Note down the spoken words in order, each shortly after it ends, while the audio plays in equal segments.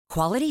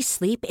Quality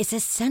sleep is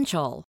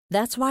essential.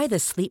 That's why the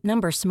Sleep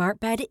Number Smart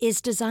Bed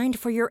is designed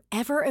for your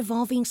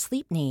ever-evolving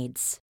sleep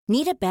needs.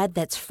 Need a bed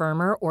that's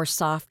firmer or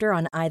softer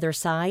on either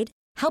side?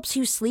 Helps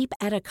you sleep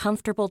at a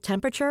comfortable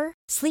temperature?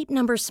 Sleep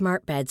Number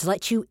Smart Beds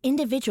let you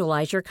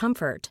individualize your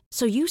comfort,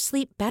 so you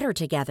sleep better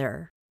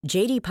together.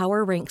 J.D.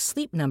 Power ranks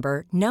Sleep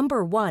Number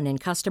number 1 in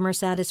customer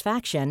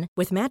satisfaction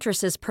with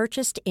mattresses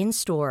purchased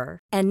in-store.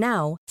 And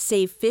now,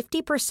 save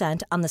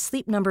 50% on the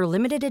Sleep Number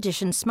Limited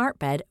Edition Smart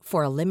Bed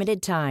for a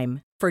limited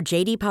time. For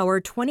J.D. Power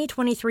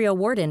 2023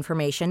 award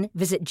information,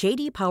 visit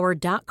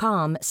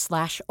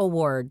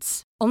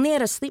jdpower.com/awards. Only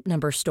at a Sleep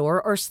Number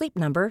store or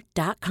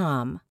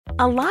sleepnumber.com.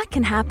 A lot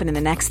can happen in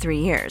the next 3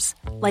 years.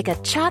 Like a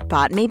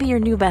chatbot may be your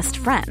new best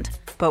friend.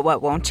 But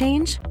what won't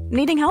change?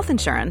 Needing health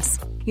insurance.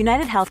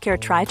 United Healthcare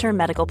Tri-Term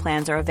Medical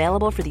Plans are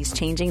available for these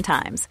changing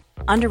times.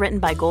 Underwritten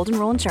by Golden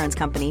Rule Insurance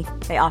Company,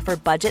 they offer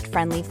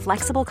budget-friendly,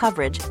 flexible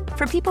coverage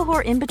for people who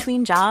are in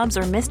between jobs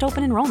or missed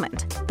open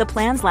enrollment. The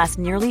plans last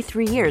nearly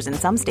 3 years in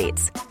some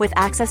states, with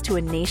access to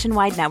a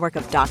nationwide network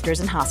of doctors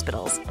and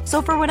hospitals.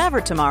 So for whatever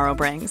tomorrow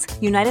brings,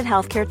 United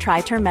Healthcare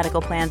Tri-Term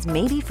Medical Plans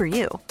may be for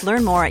you.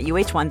 Learn more at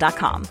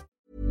uh1.com.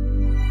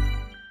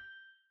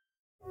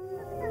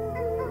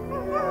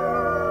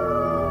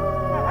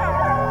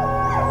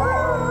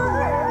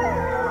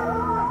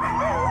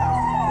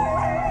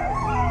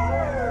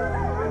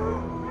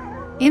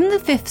 In the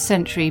 5th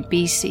century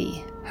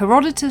BC,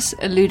 Herodotus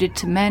alluded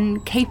to men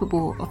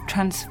capable of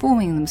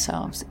transforming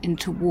themselves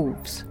into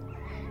wolves.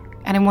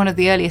 And in one of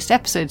the earliest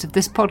episodes of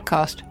this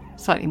podcast,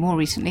 slightly more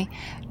recently,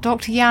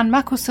 Dr. Jan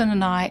Makkelson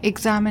and I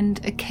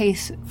examined a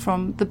case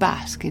from the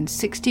Basque in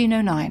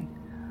 1609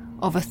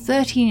 of a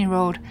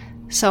 13-year-old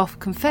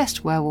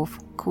self-confessed werewolf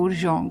called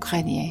Jean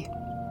Grenier.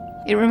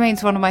 It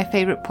remains one of my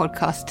favourite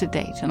podcasts to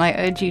date, and I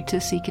urge you to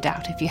seek it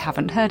out if you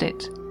haven't heard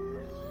it.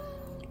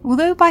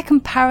 Although by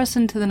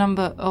comparison to the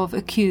number of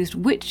accused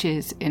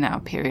witches in our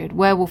period,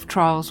 werewolf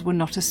trials were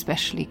not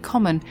especially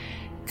common,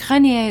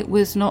 Grenier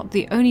was not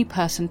the only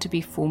person to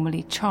be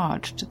formally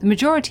charged. The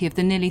majority of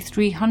the nearly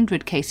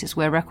 300 cases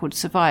where records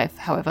survive,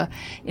 however,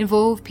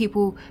 involve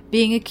people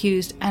being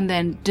accused and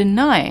then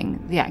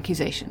denying the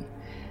accusation.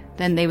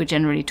 Then they were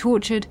generally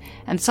tortured,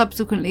 and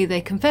subsequently they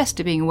confessed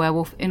to being a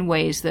werewolf in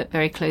ways that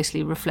very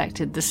closely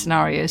reflected the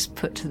scenarios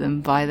put to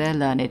them by their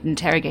learned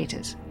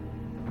interrogators.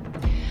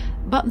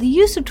 But the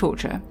use of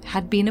torture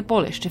had been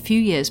abolished a few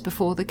years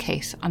before the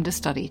case under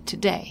study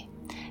today.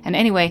 And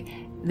anyway,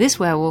 this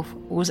werewolf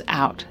was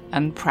out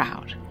and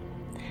proud.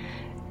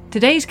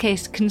 Today's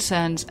case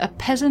concerns a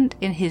peasant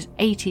in his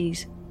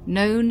 80s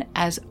known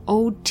as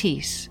Old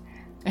Tis,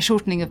 a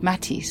shortening of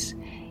Matisse,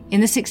 in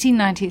the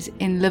 1690s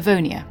in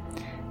Livonia,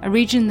 a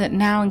region that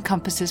now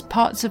encompasses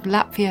parts of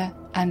Latvia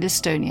and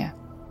Estonia.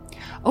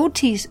 Old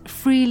Tis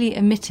freely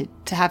admitted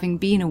to having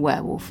been a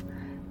werewolf,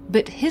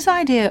 but his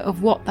idea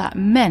of what that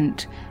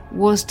meant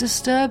was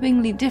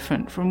disturbingly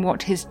different from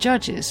what his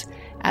judges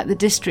at the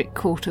district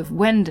court of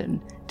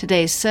Wenden,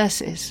 today's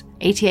Circis,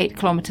 88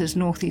 kilometres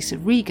northeast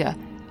of Riga,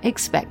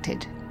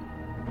 expected.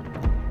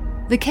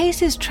 The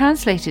case is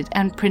translated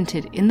and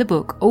printed in the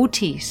book Old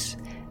Tis,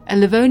 A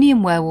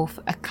Livonian Werewolf,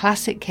 a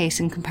Classic Case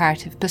in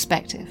Comparative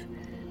Perspective.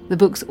 The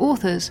book's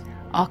authors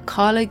are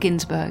Carlo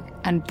Ginzburg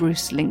and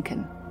Bruce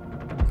Lincoln.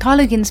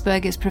 Carlo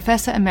Ginzburg is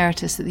Professor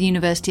Emeritus at the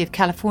University of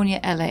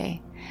California, LA,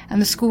 and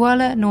the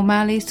Scuola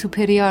Normale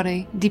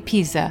Superiore di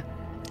Pisa,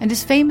 and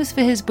is famous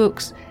for his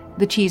books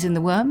The Cheese and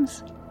the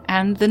Worms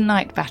and The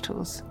Night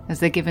Battles, as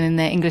they're given in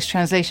their English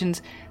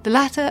translations, the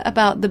latter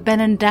about the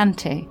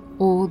Benedante,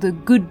 or the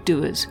good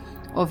doers,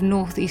 of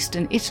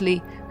northeastern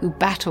Italy who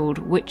battled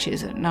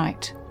witches at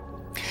night.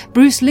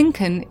 Bruce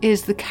Lincoln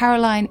is the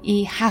Caroline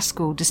E.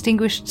 Haskell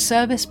Distinguished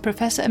Service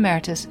Professor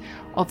Emeritus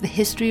of the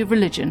History of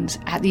Religions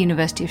at the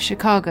University of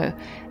Chicago,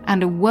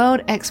 and a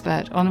world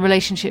expert on the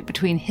relationship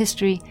between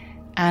history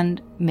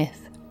and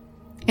myth.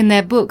 In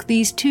their book,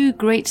 these two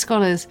great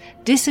scholars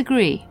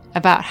disagree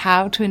about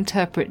how to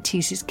interpret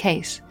Tis's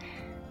case,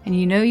 and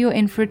you know you're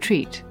in for a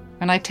treat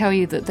when I tell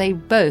you that they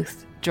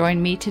both join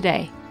me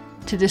today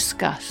to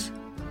discuss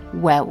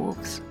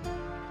werewolves.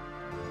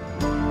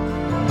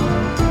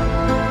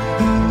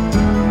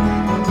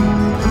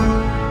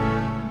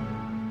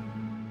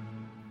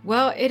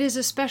 Well, it is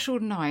a special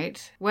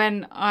night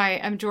when I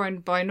am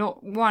joined by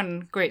not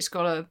one great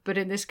scholar, but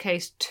in this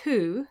case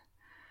two,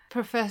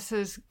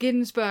 Professors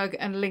Ginzburg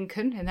and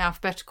Lincoln in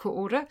alphabetical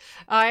order.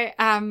 I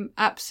am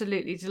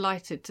absolutely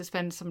delighted to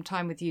spend some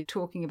time with you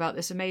talking about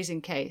this amazing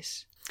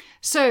case.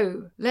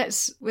 So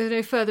let's, with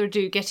no further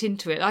ado, get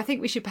into it. I think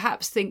we should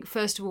perhaps think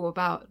first of all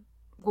about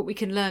what we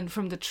can learn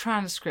from the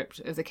transcript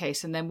of the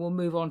case, and then we'll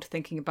move on to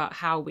thinking about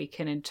how we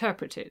can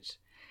interpret it,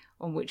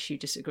 on which you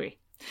disagree.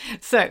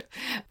 So,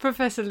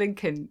 Professor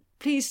Lincoln,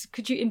 please,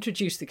 could you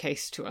introduce the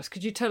case to us?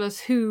 Could you tell us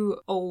who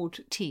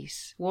Old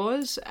Tis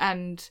was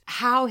and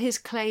how his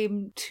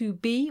claim to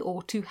be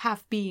or to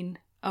have been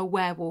a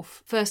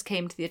werewolf first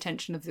came to the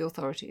attention of the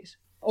authorities?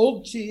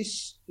 Old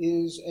Tis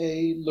is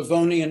a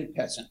Livonian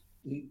peasant.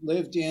 He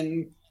lived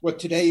in what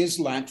today is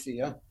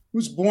Latvia.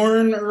 was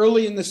born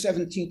early in the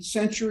 17th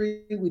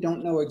century. We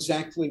don't know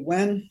exactly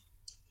when,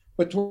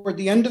 but toward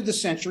the end of the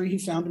century, he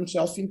found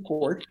himself in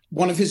court.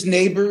 One of his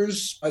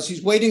neighbors, as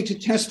he's waiting to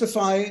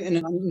testify in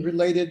an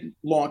unrelated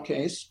law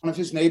case, one of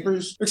his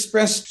neighbors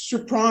expressed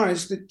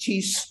surprise that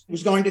Thies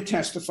was going to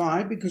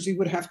testify because he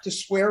would have to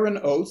swear an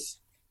oath.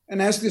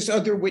 And as this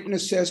other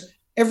witness says,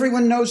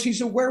 everyone knows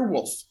he's a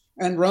werewolf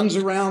and runs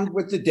around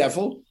with the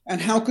devil.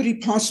 And how could he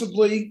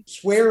possibly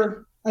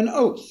swear an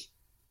oath?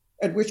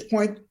 At which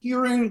point,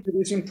 hearing that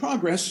is in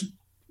progress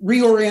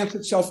reorients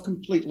itself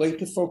completely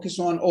to focus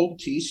on old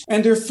Thies.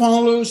 And there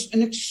follows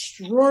an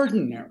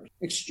extraordinary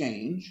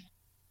exchange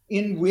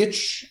in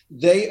which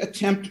they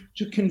attempt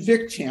to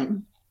convict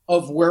him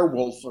of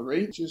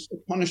werewolfery, which is a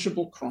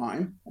punishable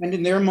crime, and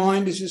in their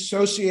mind is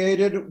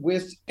associated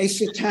with a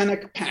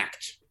satanic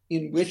pact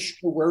in which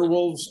the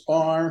werewolves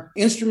are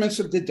instruments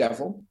of the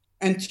devil.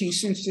 And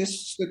Thies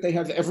insists that they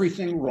have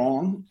everything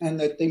wrong and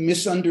that they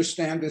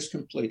misunderstand this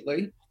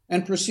completely,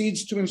 and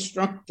proceeds to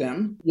instruct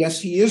them. Yes,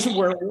 he is a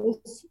werewolf.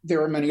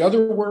 There are many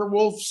other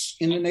werewolves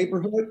in the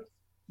neighborhood,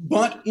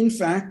 but in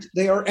fact,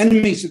 they are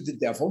enemies of the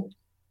devil.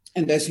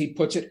 And as he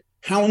puts it,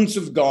 hounds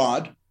of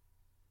God.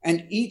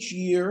 And each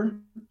year,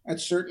 at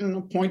certain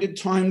appointed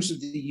times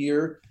of the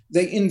year,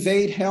 they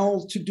invade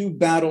hell to do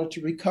battle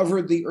to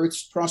recover the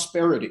earth's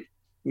prosperity,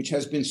 which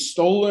has been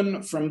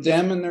stolen from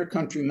them and their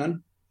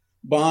countrymen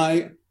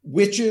by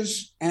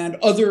witches and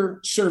other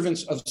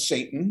servants of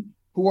Satan,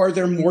 who are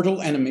their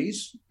mortal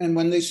enemies. And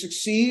when they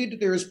succeed,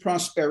 there is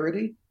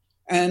prosperity.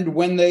 And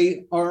when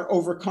they are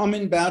overcome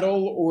in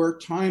battle or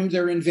time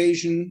their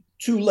invasion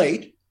too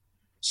late,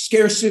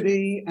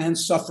 scarcity and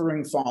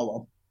suffering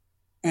follow.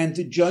 And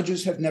the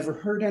judges have never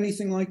heard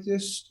anything like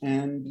this.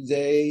 And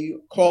they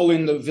call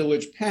in the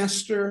village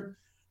pastor.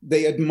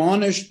 They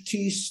admonish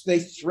Thies. They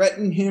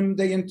threaten him.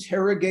 They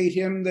interrogate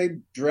him. They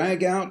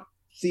drag out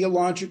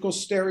theological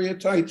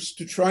stereotypes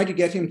to try to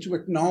get him to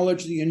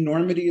acknowledge the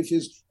enormity of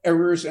his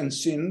errors and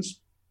sins.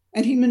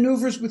 And he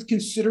maneuvers with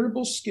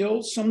considerable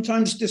skill,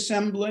 sometimes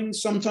dissembling,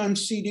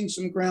 sometimes ceding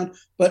some ground,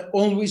 but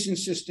always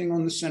insisting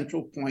on the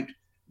central point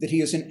that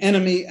he is an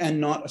enemy and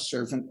not a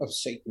servant of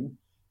Satan.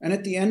 And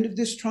at the end of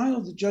this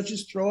trial, the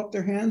judges throw up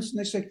their hands and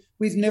they say,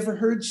 we've never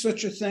heard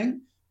such a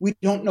thing. We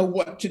don't know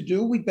what to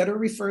do. We better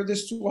refer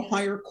this to a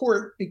higher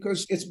court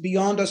because it's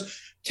beyond us.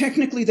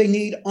 Technically, they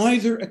need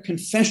either a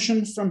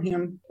confession from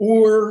him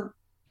or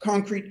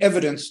concrete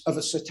evidence of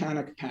a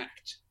satanic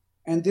pact.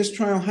 And this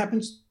trial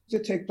happens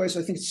to take place,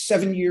 I think,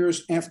 7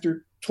 years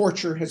after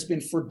torture has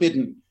been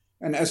forbidden.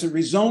 And as a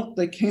result,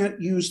 they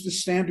can't use the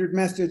standard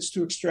methods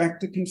to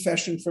extract the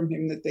confession from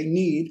him that they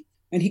need.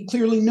 And he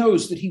clearly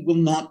knows that he will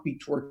not be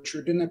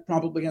tortured. And that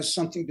probably has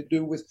something to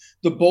do with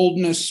the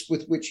boldness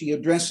with which he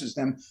addresses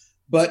them.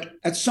 But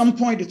at some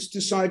point, it's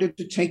decided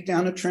to take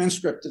down a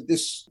transcript of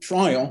this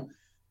trial,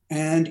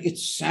 and it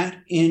sat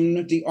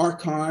in the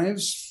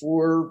archives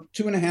for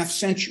 2.5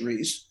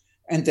 centuries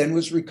and then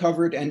was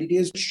recovered. And it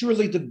is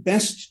surely the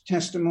best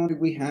testimony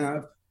we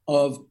have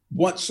of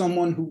what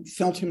someone who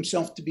felt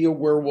himself to be a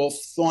werewolf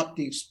thought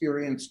the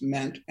experience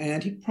meant.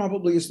 And he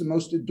probably is the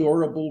most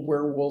adorable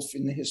werewolf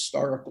in the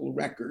historical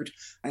record.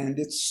 And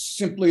it's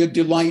simply a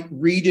delight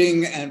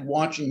reading and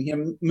watching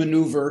him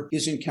maneuver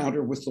his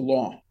encounter with the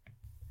law.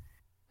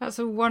 That's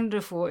a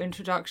wonderful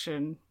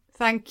introduction.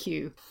 Thank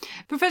you.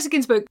 Professor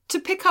Ginsberg, to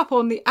pick up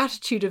on the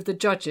attitude of the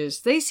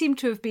judges, they seem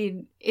to have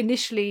been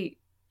initially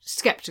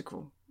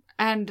sceptical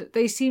and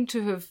they seem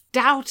to have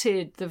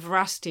doubted the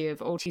veracity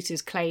of old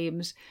Thies's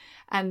claims.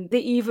 And they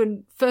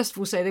even, first of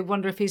all, say they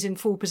wonder if he's in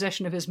full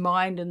possession of his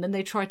mind, and then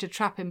they try to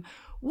trap him.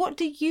 What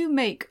do you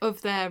make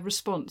of their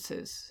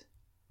responses?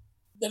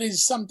 There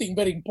is something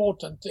very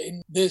important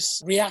in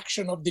this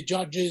reaction of the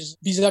judges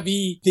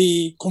vis-à-vis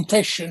the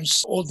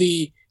confessions or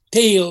the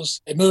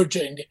tales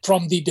emerging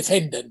from the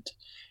defendant.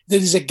 There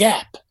is a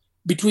gap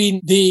between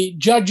the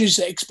judge's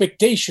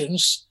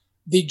expectations,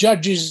 the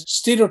judge's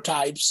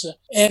stereotypes,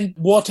 and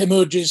what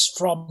emerges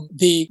from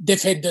the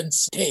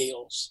defendant's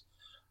tales.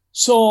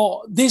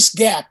 So this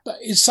gap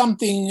is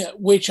something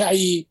which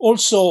I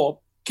also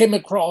came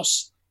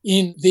across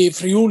in the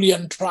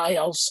Friulian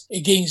trials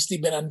against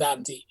the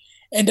Benandanti.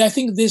 And I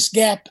think this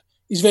gap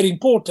is very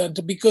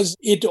important because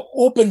it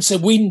opens a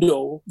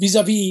window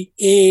vis-à-vis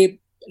a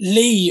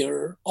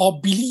layer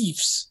of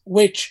beliefs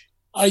which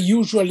are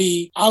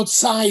usually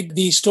outside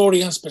the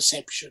historian's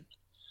perception.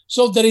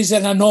 So there is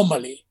an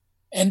anomaly.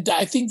 And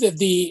I think that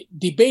the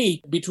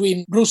debate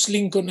between Bruce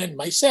Lincoln and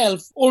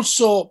myself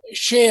also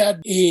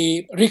shared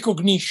a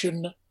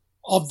recognition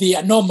of the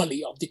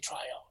anomaly of the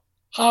trial.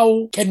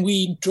 How can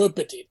we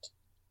interpret it?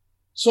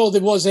 So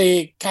there was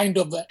a kind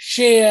of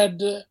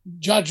shared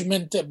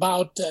judgment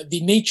about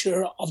the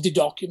nature of the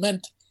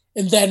document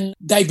and then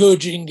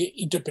diverging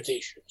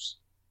interpretations.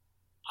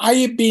 I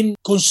have been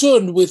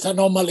concerned with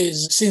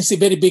anomalies since the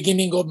very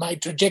beginning of my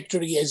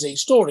trajectory as a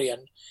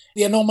historian.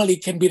 The anomaly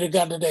can be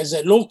regarded as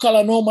a local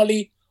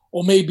anomaly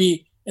or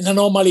maybe an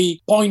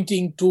anomaly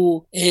pointing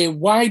to a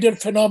wider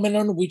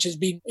phenomenon which has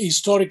been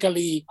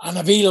historically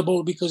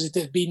unavailable because it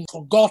has been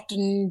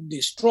forgotten,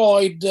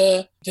 destroyed,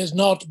 it has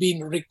not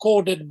been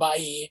recorded by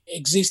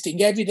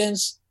existing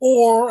evidence,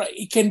 or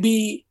it can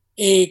be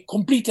a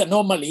complete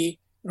anomaly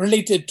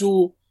related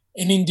to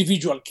an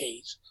individual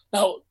case.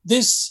 Now,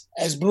 this,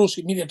 as Bruce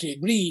immediately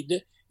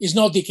agreed, is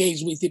not the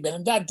case with the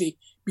Benedatti,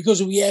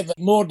 because we have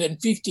more than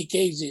 50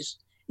 cases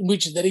in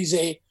which there is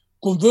a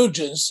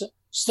convergence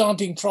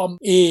starting from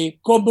a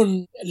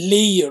common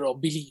layer of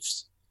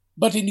beliefs.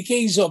 But in the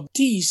case of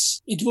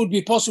Thies, it would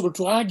be possible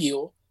to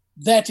argue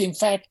that, in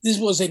fact, this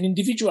was an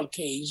individual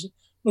case,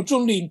 not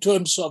only in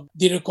terms of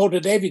the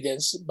recorded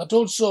evidence, but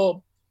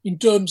also in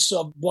terms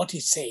of what he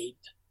said.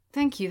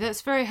 Thank you.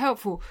 That's very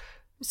helpful.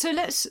 So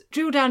let's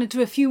drill down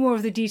into a few more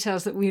of the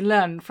details that we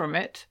learn from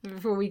it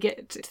before we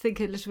get to think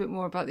a little bit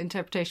more about the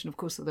interpretation. Of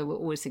course, although we're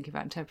always thinking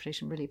about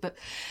interpretation, really. But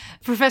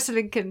Professor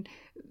Lincoln,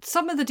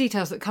 some of the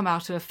details that come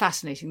out are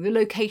fascinating. The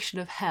location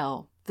of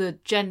hell, the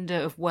gender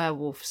of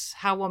werewolves,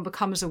 how one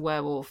becomes a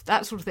werewolf,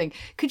 that sort of thing.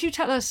 Could you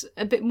tell us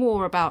a bit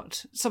more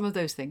about some of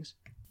those things?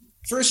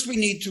 First, we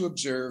need to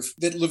observe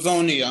that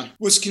Livonia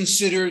was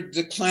considered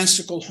the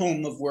classical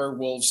home of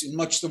werewolves in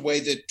much the way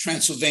that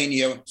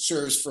Transylvania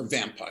serves for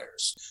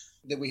vampires.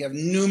 That we have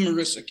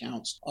numerous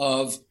accounts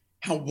of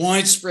how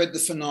widespread the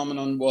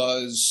phenomenon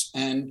was,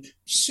 and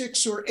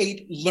 6 or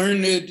 8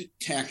 learned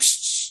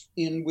texts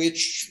in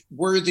which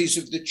worthies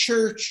of the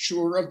church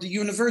or of the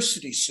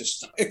university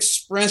system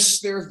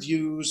express their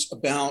views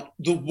about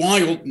the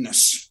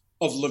wildness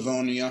of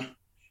Livonia,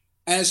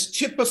 as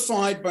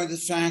typified by the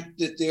fact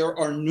that there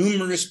are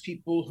numerous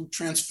people who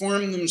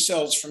transform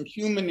themselves from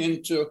human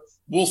into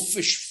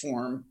wolfish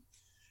form,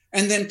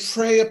 and then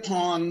prey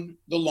upon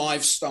the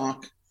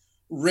livestock,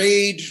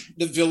 raid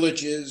the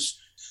villages,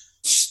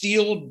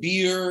 steal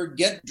beer,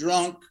 get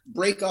drunk,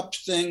 break up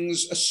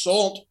things,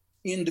 assault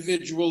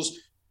individuals,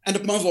 and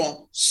above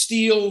all,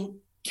 steal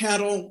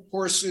cattle,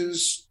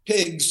 horses,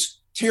 pigs,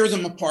 tear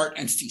them apart,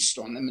 and feast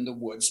on them in the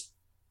woods.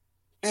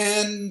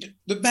 And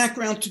the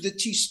background to the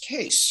Thies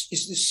case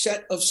is this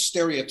set of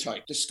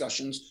stereotype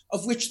discussions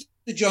of which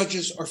the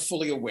judges are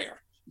fully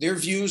aware. Their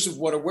views of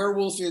what a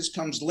werewolf is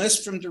comes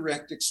less from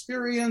direct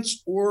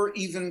experience or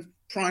even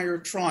prior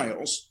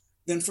trials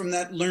than from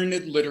that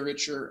learned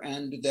literature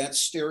and that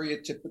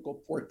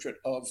stereotypical portrait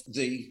of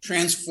the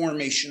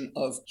transformation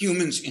of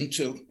humans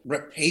into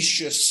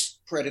rapacious,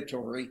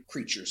 predatory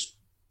creatures.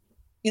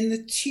 In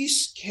the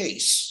Thies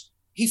case,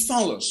 he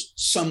follows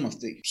some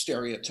of the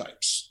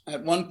stereotypes.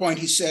 At one point,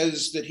 he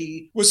says that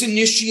he was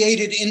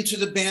initiated into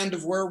the band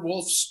of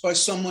werewolves by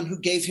someone who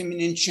gave him an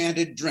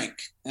enchanted drink.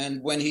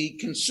 And when he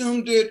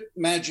consumed it,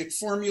 magic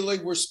formulae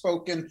were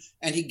spoken,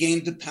 and he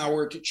gained the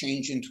power to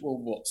change into a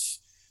wolf.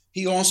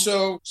 He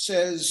also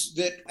says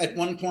that at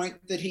one point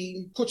that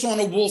he puts on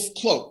a wolf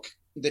cloak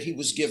that he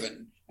was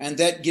given, and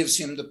that gives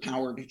him the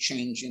power to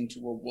change into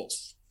a wolf.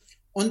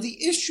 On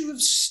the issue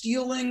of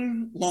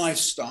stealing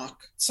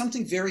livestock,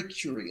 something very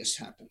curious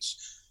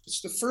happens.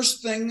 It's the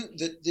first thing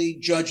that the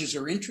judges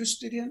are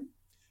interested in.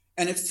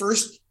 And at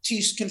first,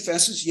 Thies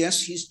confesses,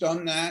 yes, he's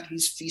done that.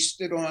 He's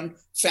feasted on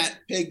fat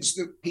pigs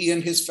that he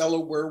and his fellow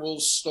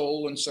werewolves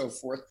stole and so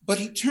forth. But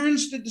he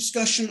turns the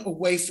discussion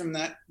away from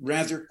that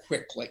rather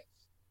quickly.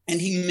 And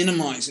he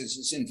minimizes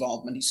his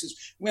involvement. He says,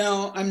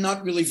 well, I'm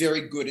not really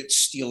very good at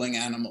stealing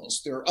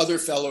animals. There are other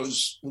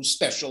fellows who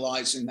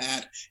specialize in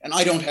that, and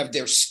I don't have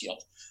their skill.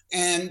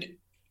 And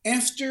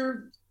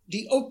after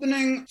the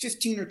opening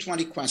 15 or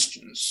 20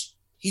 questions,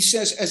 he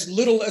says as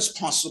little as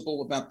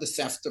possible about the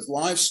theft of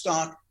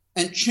livestock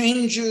and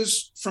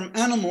changes from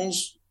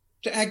animals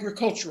to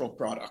agricultural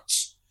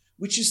products,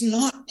 which is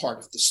not part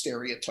of the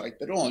stereotype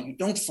at all. You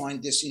don't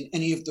find this in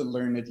any of the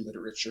learned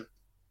literature.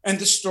 And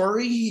the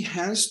story he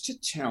has to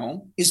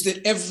tell is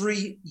that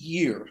every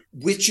year,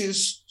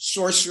 witches,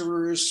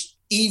 sorcerers,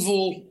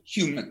 evil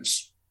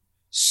humans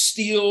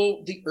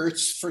steal the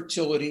earth's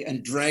fertility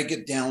and drag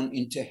it down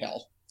into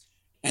hell.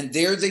 And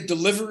there they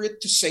deliver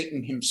it to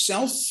Satan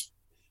himself,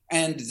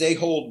 and they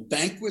hold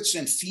banquets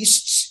and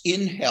feasts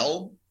in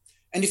hell.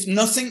 And if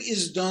nothing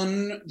is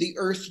done, the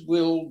earth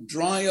will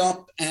dry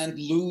up and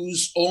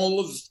lose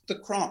all of the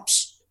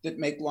crops that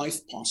make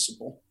life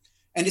possible.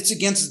 And it's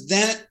against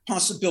that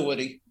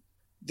possibility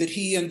that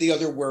he and the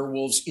other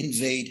werewolves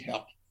invade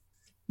hell.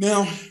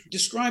 Now,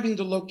 describing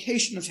the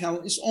location of hell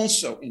is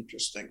also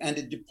interesting and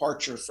a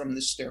departure from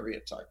the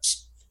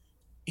stereotypes.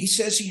 He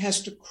says he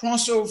has to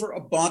cross over a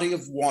body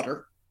of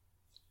water,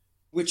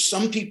 which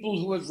some people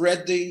who have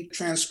read the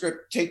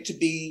transcript take to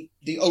be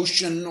the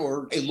ocean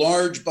or a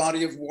large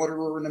body of water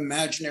or an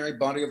imaginary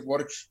body of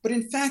water. But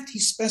in fact, he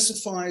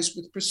specifies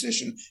with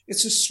precision,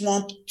 it's a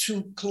swamp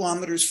 2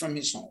 kilometers from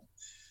his home.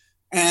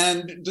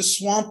 And the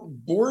swamp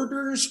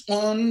borders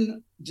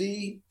on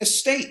the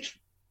estate,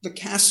 the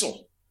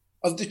castle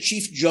of the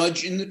chief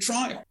judge in the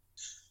trial.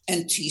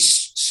 And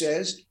Thies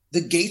says,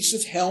 the gates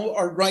of hell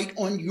are right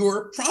on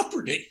your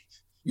property,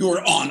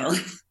 your honor.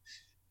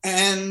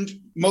 And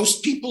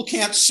most people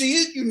can't see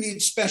it. You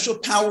need special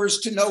powers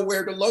to know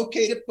where to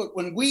locate it. But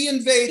when we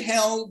invade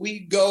hell,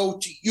 we go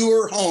to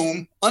your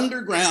home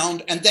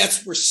underground, and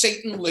that's where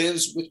Satan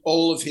lives with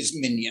all of his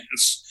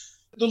minions.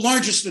 The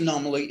largest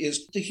anomaly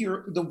is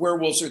the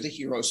werewolves are the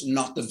heroes and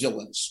not the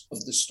villains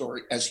of the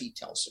story as he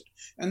tells it.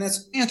 And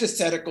that's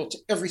antithetical to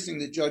everything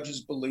the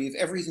judges believe,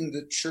 everything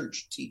the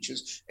church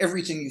teaches,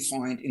 everything you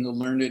find in the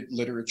learned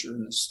literature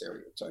and the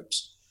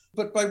stereotypes.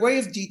 But by way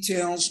of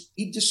details,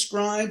 he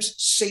describes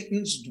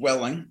Satan's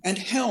dwelling, and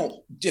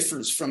hell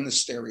differs from the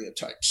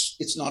stereotypes.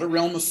 It's not a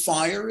realm of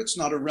fire. It's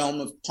not a realm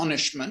of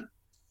punishment.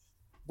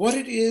 What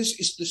it is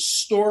the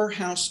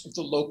storehouse of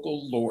the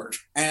local lord.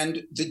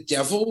 And the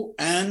devil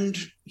and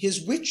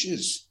his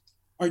witches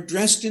are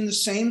dressed in the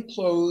same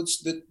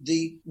clothes that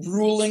the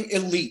ruling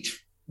elite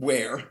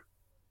wear.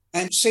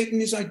 And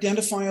Satan is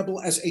identifiable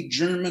as a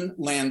German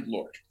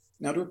landlord.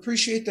 Now, to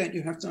appreciate that,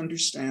 you have to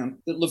understand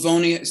that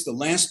Livonia is the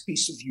last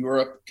piece of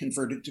Europe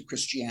converted to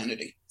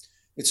Christianity.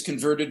 It's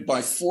converted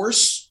by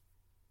force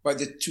by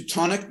the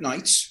Teutonic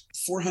Knights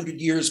 400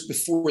 years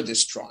before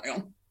this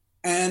trial.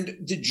 And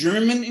the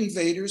German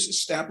invaders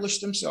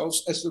established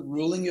themselves as the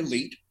ruling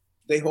elite.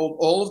 They hold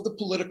all of the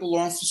political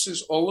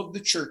offices, all of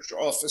the church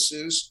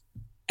offices,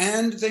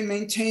 and they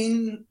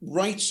maintain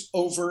rights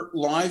over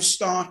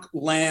livestock,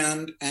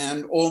 land,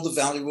 and all the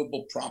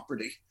valuable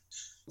property.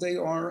 They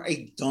are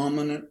a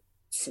dominant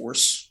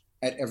force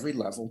at every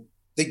level.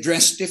 They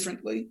dress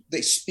differently,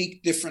 they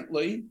speak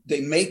differently, they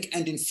make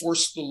and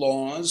enforce the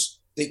laws,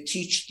 they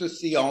teach the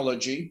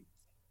theology,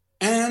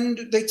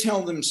 and they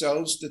tell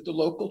themselves that the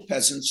local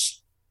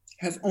peasants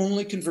have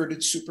only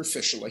converted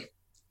superficially.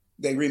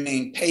 They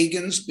remain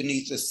pagans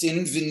beneath a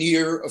thin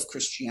veneer of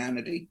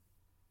Christianity,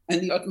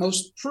 and the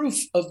utmost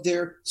proof of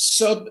their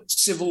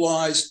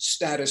sub-civilized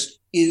status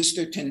is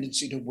their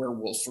tendency to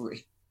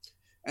werewolfery.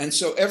 And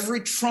so every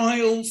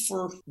trial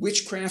for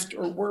witchcraft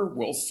or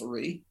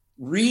werewolfery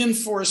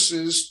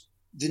reinforces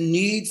the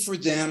need for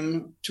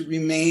them to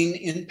remain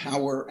in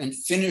power and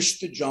finish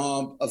the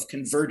job of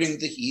converting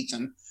the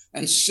heathen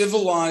and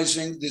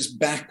civilizing this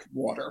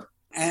backwater.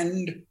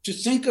 And to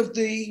think of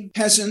the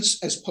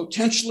peasants as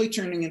potentially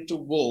turning into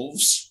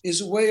wolves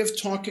is a way of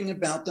talking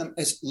about them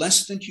as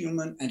less than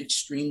human and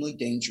extremely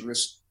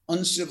dangerous,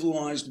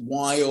 uncivilized,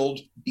 wild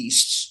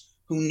beasts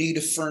who need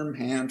a firm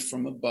hand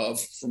from above,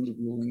 from the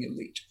ruling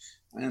elite.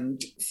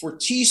 And for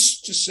Thies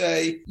to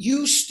say,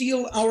 you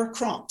steal our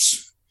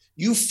crops,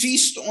 you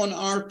feast on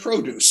our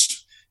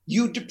produce,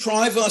 you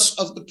deprive us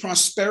of the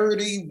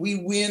prosperity we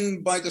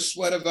win by the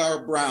sweat of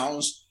our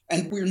brows,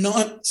 and we're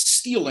not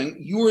stealing,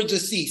 you're the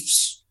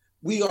thieves.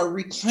 We are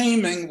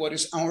reclaiming what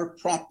is our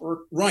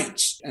proper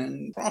rights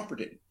and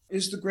property,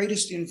 is the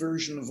greatest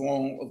inversion of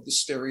all of the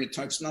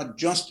stereotypes, not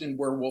just in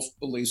werewolf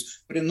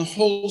beliefs, but in the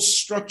whole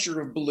structure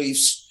of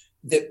beliefs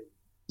that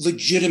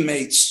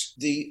legitimates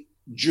the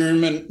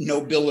German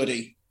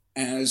nobility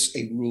as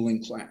a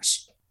ruling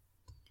class.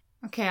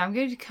 Okay, I'm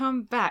going to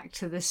come back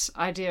to this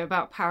idea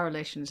about power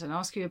relations and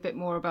ask you a bit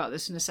more about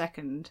this in a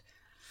second.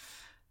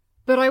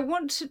 But I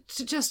want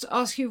to just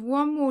ask you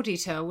one more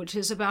detail, which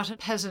is about a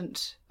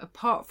peasant,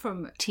 apart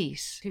from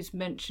Thies, who's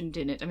mentioned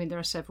in it. I mean, there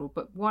are several,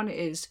 but one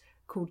is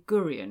called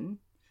Gurion.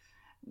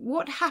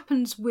 What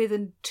happens with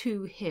and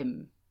to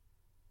him?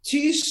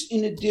 Thies,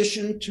 in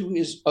addition to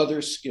his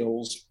other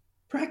skills,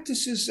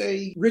 practices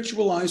a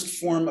ritualized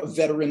form of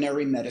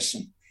veterinary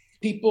medicine.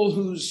 People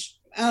whose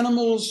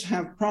animals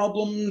have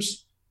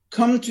problems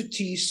come to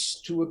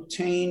Thies to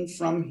obtain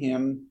from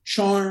him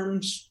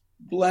charms,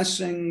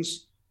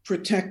 blessings,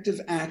 protective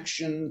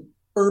action,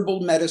 herbal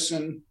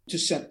medicine to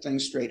set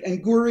things straight.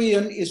 And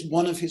Gurion is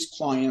one of his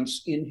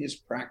clients in his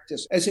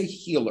practice as a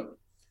healer.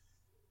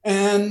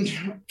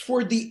 And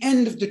toward the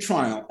end of the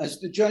trial, as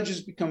the judges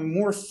become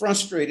more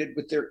frustrated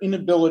with their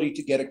inability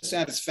to get a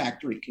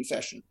satisfactory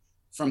confession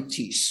from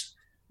Thies,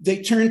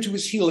 they turn to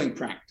his healing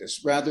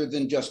practice rather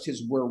than just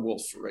his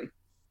werewolfery.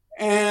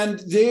 And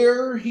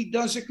there he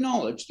does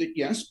acknowledge that,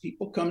 yes,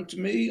 people come to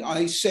me,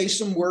 I say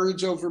some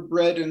words over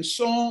bread and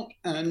salt,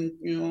 and,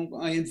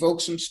 I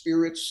invoke some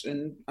spirits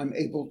and I'm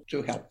able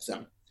to help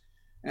them.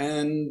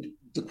 And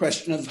the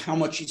question of how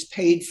much he's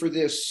paid for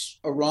this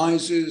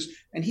arises,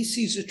 and he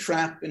sees a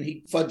trap and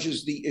he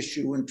fudges the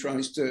issue and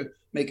tries to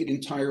make it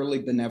entirely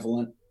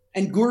benevolent.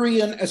 And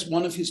Gurion, as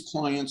one of his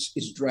clients,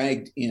 is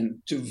dragged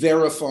in to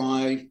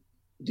verify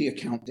the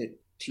account that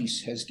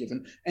Thies has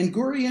given. And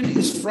Gurion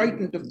is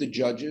frightened of the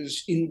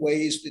judges in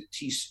ways that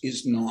Thies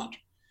is not.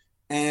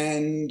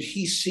 And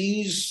he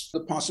sees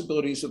the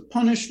possibilities of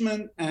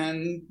punishment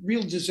and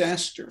real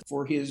disaster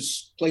for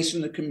his place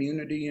in the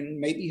community and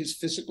maybe his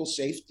physical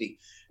safety.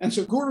 And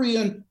so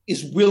Gurion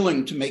is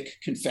willing to make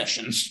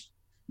confessions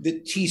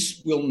that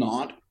Thies will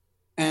not.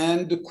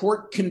 And the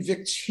court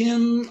convicts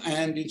him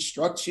and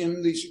instructs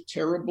him, these are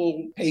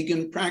terrible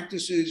pagan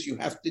practices, you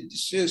have to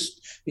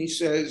desist. He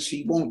says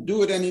he won't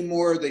do it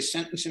anymore. They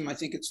sentence him, I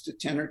think it's to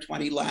 10 or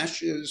 20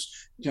 lashes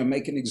to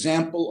make an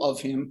example of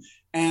him.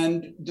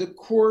 And the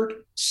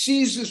court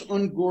seizes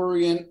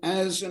Ungorian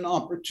as an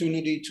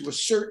opportunity to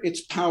assert its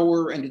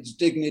power and its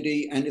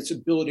dignity and its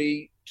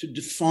ability to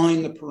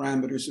define the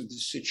parameters of the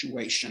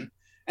situation.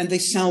 And they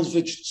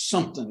salvaged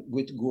something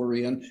with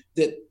Gurian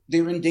that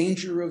they're in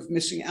danger of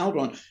missing out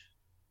on.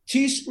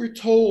 Tis, we're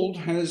told,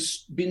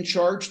 has been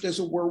charged as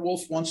a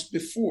werewolf once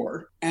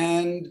before,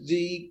 and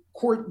the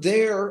court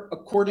there,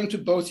 according to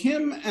both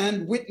him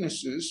and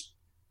witnesses,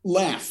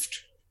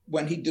 laughed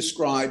when he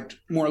described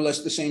more or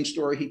less the same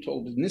story he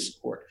told in this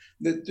court.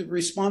 The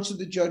response of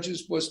the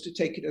judges was to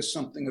take it as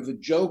something of a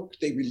joke.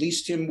 They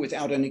released him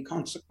without any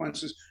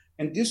consequences.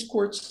 And this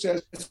court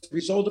says, as a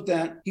result of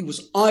that, he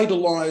was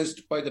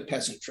idolized by the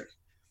peasantry,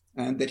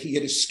 and that he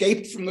had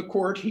escaped from the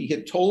court. He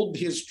had told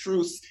his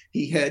truth.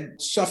 He had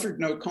suffered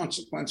no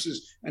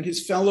consequences, and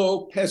his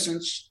fellow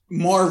peasants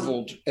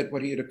marveled at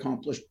what he had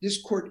accomplished.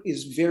 This court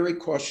is very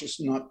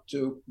cautious not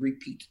to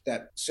repeat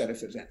that set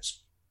of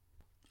events.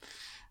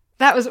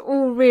 That was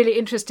all really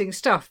interesting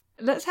stuff.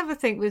 Let's have a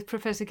think with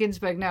Professor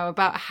Ginsberg now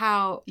about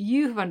how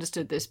you have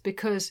understood this,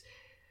 because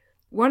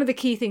one of the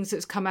key things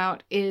that's come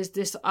out is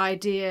this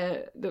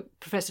idea that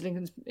Professor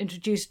Lincoln's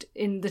introduced,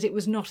 in that it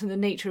was not in the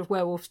nature of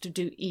werewolves to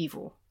do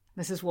evil.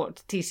 This is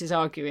what Tis is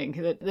arguing,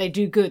 that they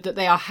do good, that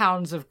they are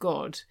hounds of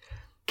God.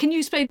 Can you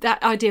explain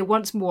that idea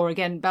once more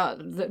again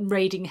about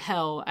raiding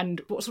hell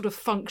and what sort of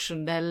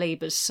function their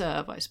labours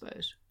serve, I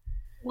suppose?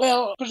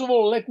 Well, first of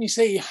all, let me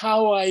say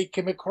how I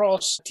came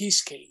across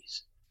Tis'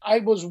 case. I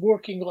was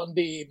working on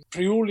the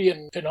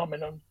Friulian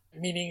phenomenon,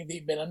 meaning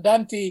the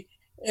Benandanti,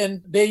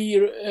 and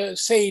they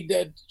say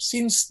that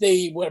since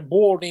they were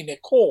born in a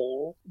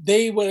call,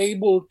 they were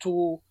able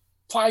to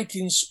fight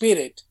in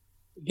spirit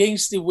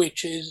against the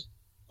witches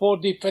for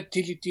the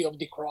fertility of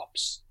the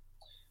crops.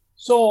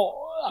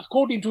 So,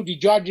 according to the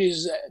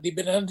judges, the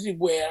Benandanti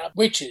were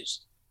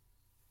witches.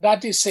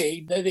 That is,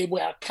 say that they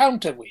were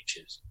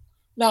counter-witches.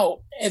 Now,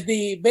 at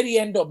the very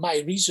end of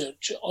my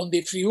research on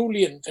the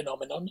Friulian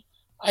phenomenon,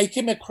 I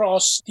came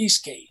across this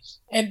case,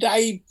 and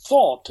I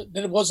thought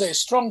there was a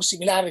strong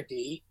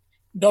similarity,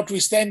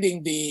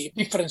 notwithstanding the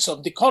difference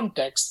of the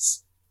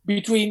contexts,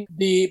 between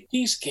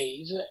this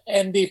case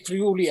and the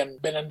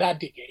Friulian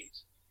Benandanti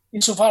case,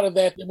 insofar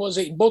that there was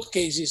in both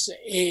cases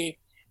a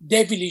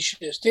devilish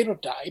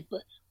stereotype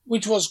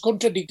which was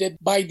contradicted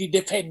by the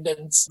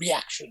defendant's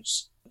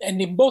reactions.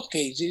 And in both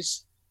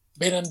cases,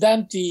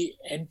 Benandanti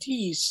and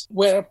Tis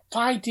were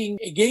fighting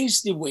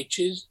against the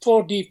witches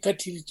for the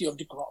fertility of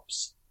the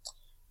crops.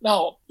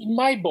 Now, in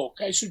my book,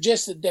 I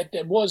suggested that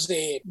there was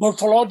a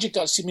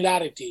morphological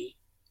similarity,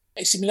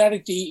 a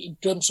similarity in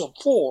terms of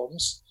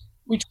forms,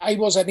 which I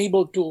was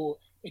unable to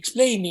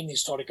explain in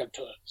historical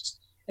terms.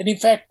 And in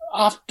fact,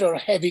 after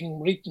having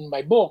written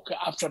my book,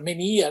 after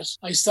many years,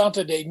 I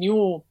started a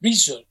new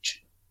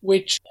research,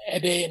 which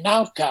had an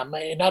outcome,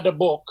 another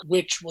book,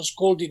 which was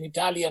called in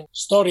Italian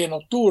Storia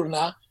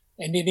Notturna,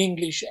 and in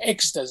English,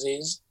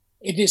 Ecstasies,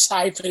 a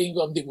deciphering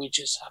of the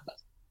witches'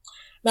 Sabbath.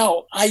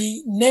 Now,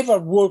 I never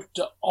worked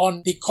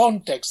on the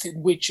context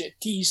in which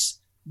Tis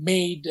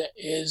made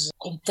his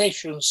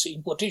confessions,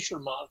 in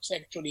quotation marks,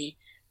 actually,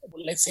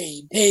 let's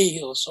say,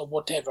 tales or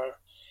whatever.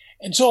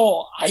 And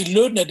so I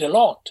learned a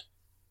lot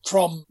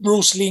from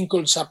Bruce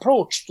Lincoln's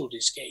approach to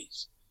this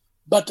case.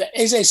 But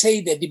as I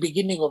said at the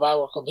beginning of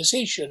our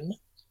conversation,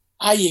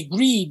 I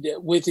agreed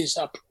with his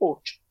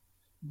approach,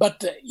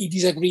 but he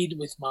disagreed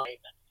with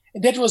mine.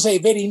 And that was a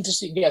very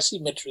interesting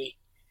asymmetry.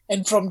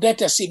 And from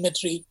that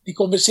asymmetry, the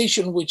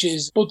conversation which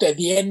is put at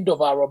the end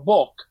of our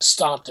book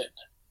started.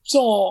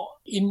 So,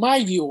 in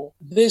my view,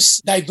 this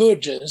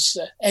divergence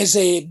has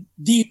a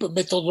deep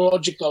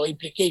methodological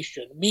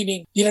implication,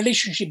 meaning the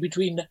relationship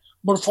between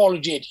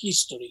morphology and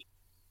history.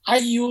 I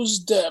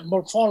used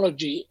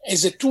morphology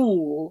as a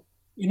tool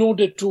in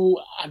order to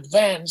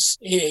advance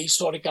a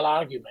historical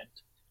argument,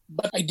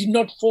 but I did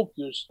not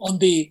focus on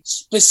the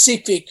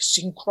specific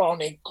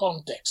synchronic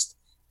context,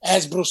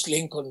 as Bruce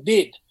Lincoln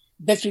did.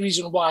 That's the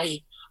reason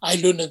why I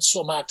learned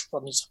so much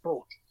from his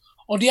approach.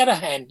 On the other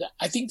hand,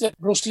 I think that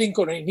Bruce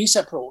Lincoln in his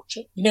approach,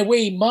 in a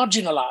way,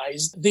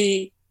 marginalized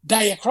the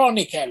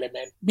diachronic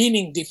element,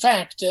 meaning the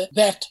fact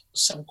that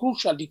some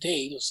crucial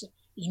details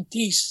in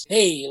these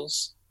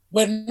tales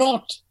were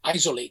not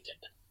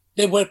isolated.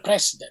 They were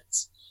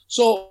precedents.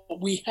 So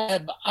we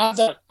have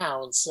other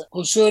accounts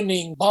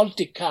concerning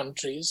Baltic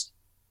countries,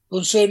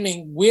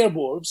 concerning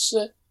werewolves,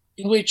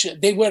 in which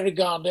they were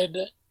regarded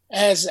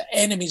as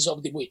enemies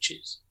of the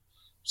witches.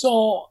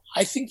 So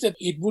I think that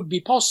it would be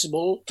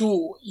possible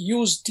to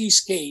use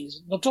this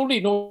case, not only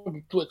in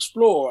order to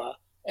explore,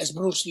 as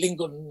Bruce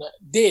Lincoln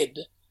did,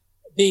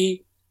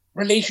 the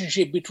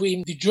relationship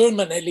between the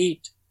German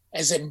elite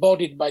as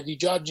embodied by the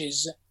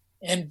judges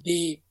and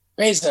the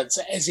peasants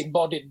as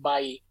embodied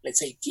by, let's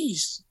say,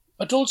 Tis,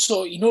 but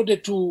also in order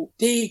to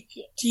take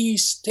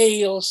Tis'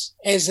 tales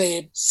as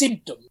a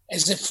symptom,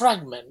 as a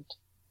fragment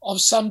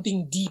of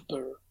something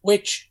deeper,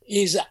 which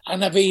is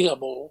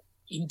unavailable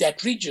in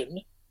that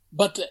region,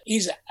 but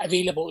is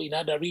available in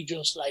other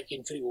regions like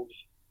in Friuli.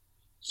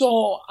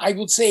 So I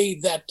would say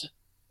that,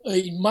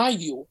 in my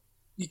view,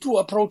 the two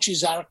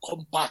approaches are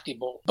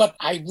compatible, but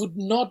I would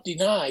not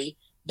deny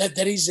that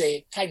there is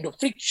a kind of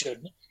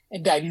friction,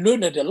 and I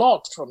learned a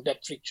lot from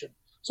that friction.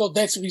 So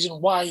that's the reason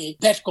why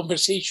that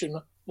conversation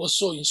was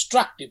so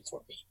instructive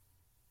for me.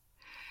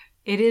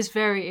 It is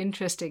very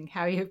interesting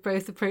how you have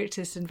both approached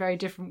this in very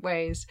different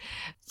ways.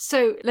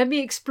 So let me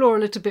explore a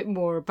little bit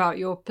more about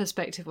your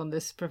perspective on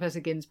this, Professor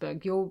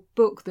Ginsberg. Your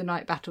book, The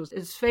Night Battles,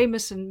 is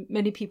famous and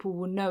many people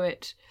will know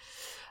it.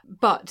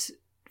 But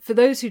for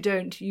those who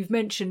don't, you've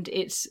mentioned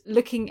it's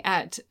looking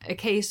at a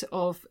case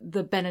of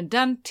the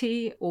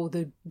Benandanti, or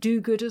the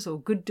do-gooders,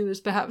 or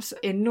good-doers perhaps,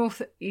 in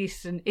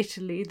northeastern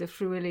Italy, the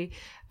Friuli,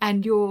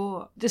 and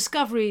your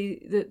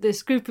discovery that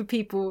this group of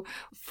people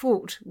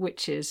fought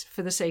witches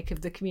for the sake of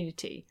the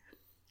community,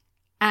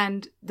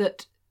 and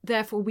that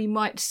therefore we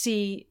might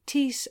see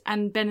Tis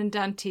and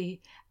Benandanti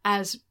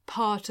as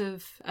part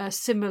of a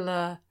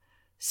similar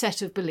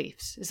set of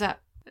beliefs. Is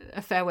that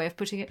a fair way of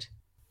putting it?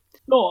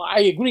 No, I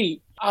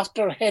agree.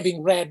 After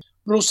having read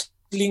Bruce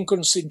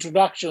Lincoln's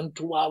introduction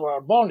to our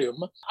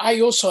volume,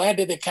 I also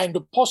added a kind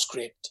of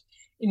postscript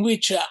in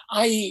which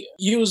I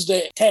used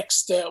a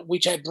text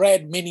which I'd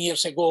read many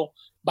years ago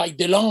by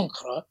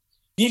Delancre,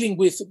 dealing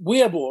with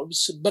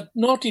werewolves, but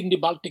not in the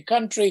Baltic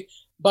country,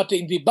 but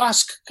in the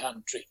Basque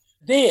country.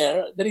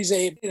 There is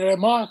a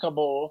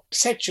remarkable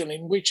section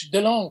in which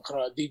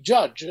Delancre, the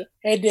judge,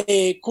 had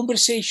a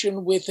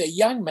conversation with a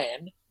young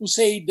man who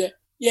said,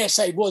 yes,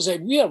 I was a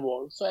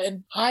werewolf,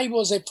 and I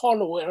was a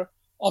follower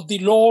of the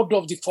Lord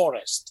of the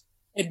Forest,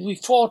 and we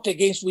fought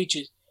against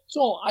witches.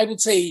 So I would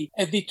say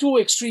at the two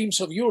extremes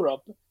of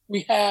Europe,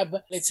 we have,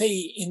 let's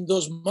say, in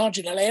those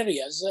marginal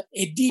areas,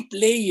 a deep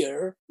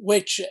layer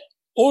which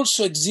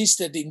also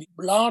existed in the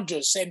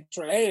larger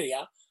central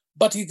area,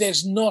 but it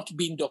has not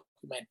been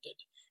documented.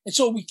 And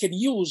so we can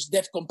use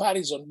that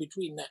comparison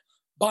between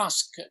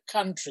Basque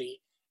country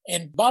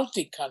and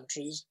Baltic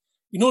countries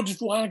in order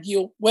to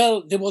argue,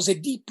 well, there was a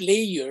deep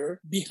layer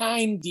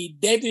behind the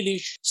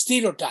devilish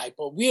stereotype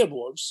of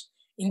werewolves,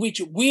 in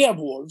which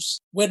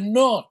werewolves were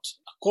not,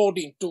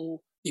 according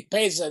to the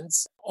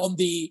peasants, on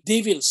the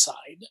devil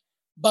side,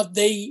 but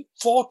they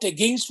fought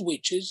against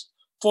witches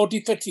for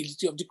the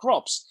fertility of the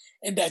crops.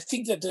 And I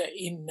think that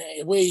in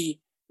a way,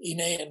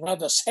 in a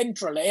rather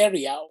central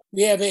area,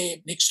 we have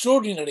an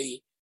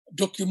extraordinary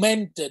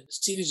documented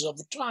series of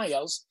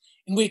trials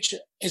in which,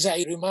 as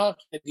I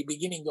remarked at the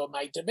beginning of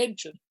my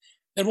intervention,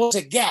 there was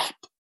a gap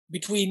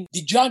between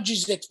the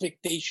judge's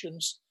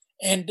expectations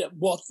and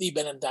what the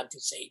Benandanti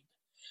said.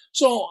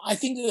 So I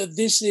think that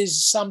this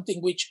is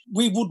something which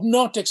we would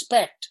not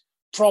expect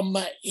from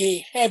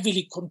a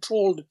heavily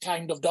controlled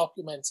kind of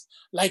documents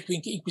like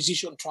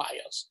Inquisition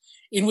trials,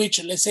 in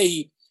which, let's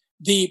say,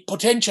 the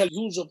potential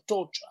use of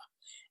torture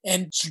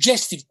and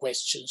suggestive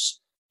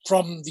questions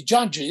from the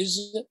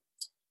judges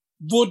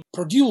would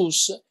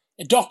produce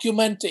a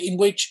document in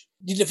which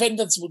the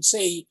defendants would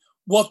say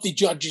what the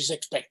judges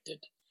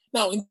expected.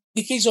 Now, in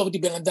the case of the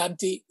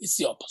Benandanti, it's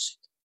the opposite.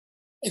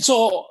 And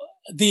so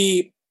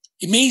the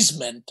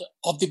amazement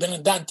of the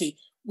Benandanti,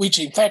 which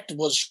in fact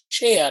was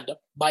shared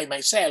by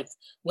myself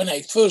when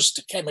I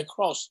first came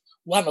across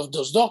one of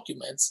those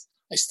documents,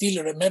 I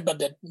still remember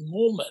that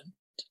moment.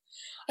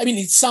 I mean,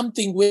 it's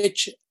something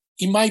which,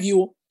 in my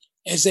view,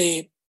 has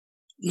a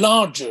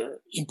larger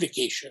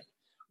implication,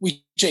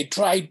 which I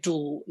tried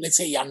to, let's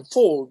say,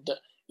 unfold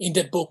in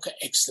the book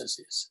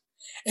Ecstasies.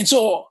 And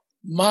so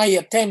my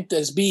attempt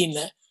has been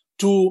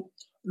to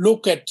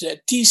look at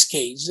T's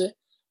case,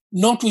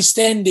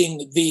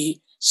 notwithstanding the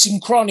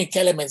synchronic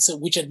elements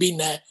which had been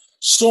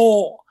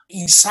so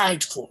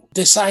insightful,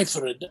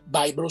 deciphered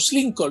by Bruce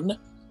Lincoln,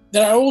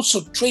 there are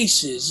also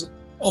traces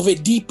of a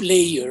deep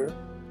layer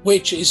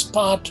which is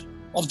part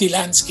of the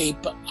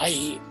landscape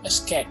I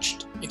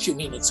sketched a few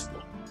minutes ago.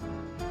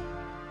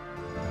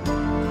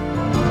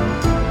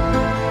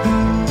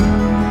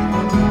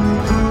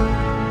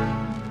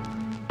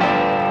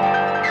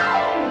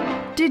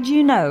 Did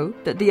you know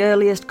that the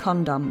earliest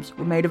condoms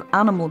were made of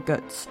animal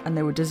guts and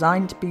they were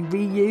designed to be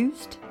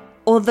reused?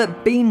 Or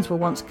that beans were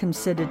once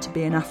considered to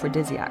be an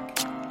aphrodisiac?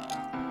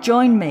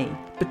 Join me,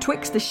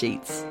 Betwixt the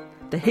Sheets,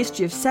 the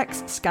history of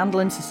sex,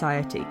 scandal and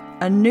society,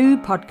 a new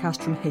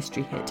podcast from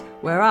History Hit,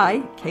 where I,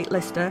 Kate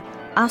Lister,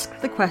 ask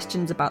the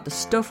questions about the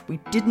stuff we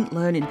didn't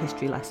learn in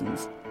history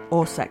lessons,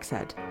 or sex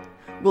ed.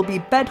 We'll be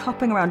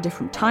bed-hopping around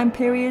different time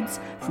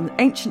periods, from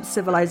ancient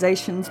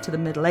civilizations to the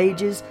Middle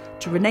Ages,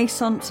 to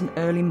Renaissance and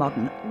early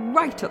modern,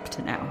 right up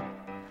to now.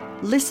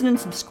 Listen and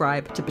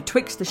subscribe to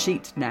Betwixt the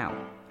Sheets now,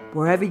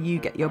 wherever you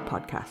get your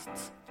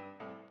podcasts.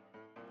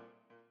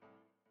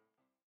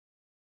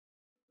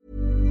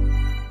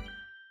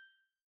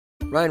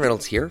 Ryan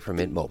Reynolds here from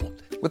Mint Mobile.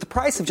 With the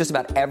price of just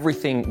about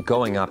everything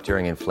going up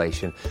during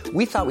inflation,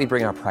 we thought we'd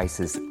bring our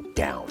prices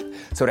down.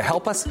 So to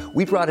help us,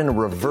 we brought in a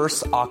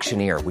reverse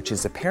auctioneer, which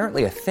is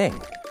apparently a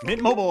thing. Mint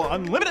Mobile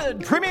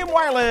Unlimited Premium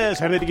Wireless.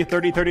 How to get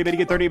 30, 30, bit to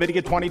get 30, bit to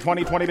get 20,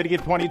 20, 20, bit to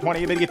get 20,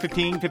 20, bit to get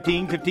 15,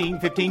 15, 15,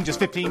 15, just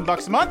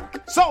 $15 a month?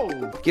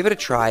 Sold! Give it a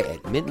try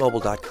at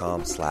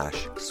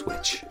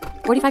mintmobile.com/switch.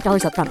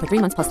 $45 up front for 3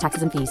 months plus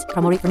taxes and fees.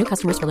 Promo rate for new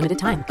customers for limited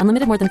time.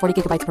 Unlimited more than 40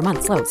 gigabytes per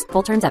month. Slows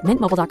full terms at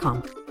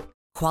mintmobile.com.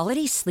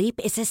 Quality sleep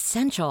is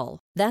essential.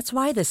 That's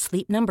why the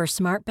Sleep Number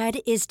Smart Bed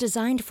is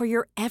designed for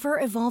your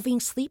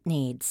ever-evolving sleep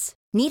needs.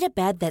 Need a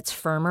bed that's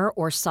firmer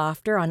or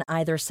softer on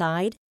either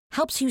side?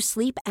 Helps you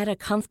sleep at a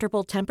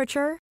comfortable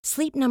temperature?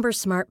 Sleep Number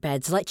Smart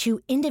Beds let you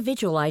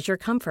individualize your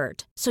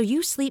comfort, so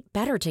you sleep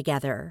better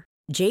together.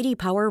 J.D.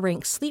 Power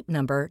ranks Sleep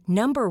Number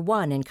number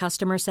 1 in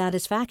customer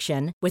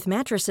satisfaction with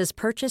mattresses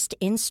purchased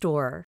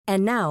in-store.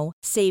 And now,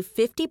 save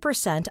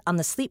 50% on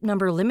the Sleep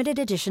Number Limited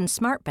Edition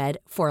Smart Bed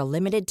for a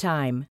limited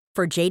time.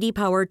 For J.D.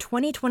 Power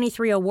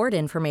 2023 award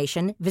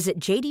information, visit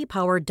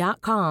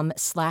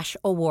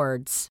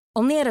jdpower.com/awards.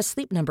 Only at a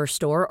Sleep Number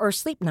store or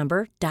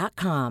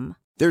sleepnumber.com.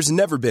 There's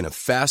never been a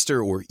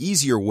faster or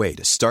easier way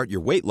to start your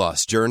weight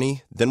loss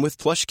journey than with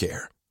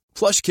PlushCare.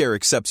 PlushCare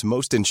accepts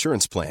most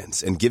insurance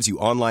plans and gives you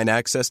online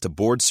access to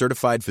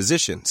board-certified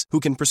physicians who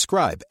can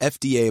prescribe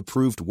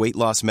FDA-approved weight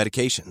loss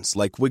medications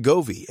like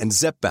Wegovy and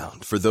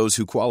Zepbound for those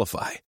who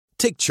qualify.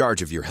 Take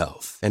charge of your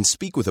health and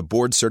speak with a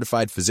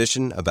board-certified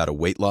physician about a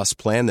weight loss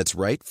plan that's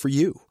right for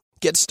you.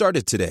 Get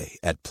started today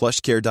at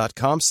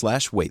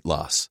plushcare.com/weight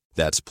loss.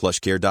 That's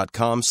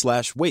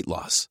plushcare.com/weight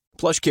loss.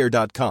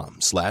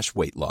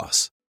 plushcare.com/weight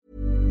loss.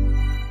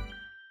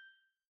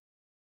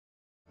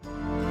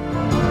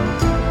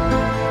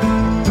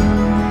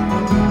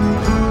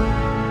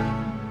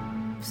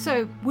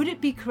 So, would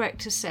it be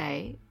correct to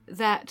say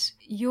that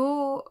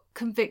your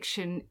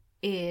conviction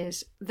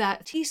is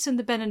that Tis and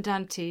the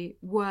Benandanti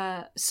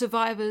were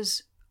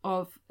survivors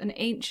of an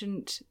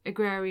ancient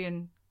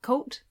agrarian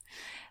cult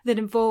that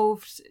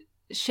involved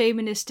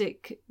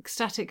shamanistic,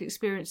 ecstatic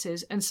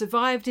experiences and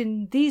survived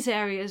in these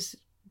areas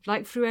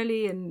like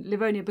Friuli and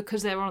Livonia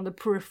because they were on the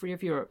periphery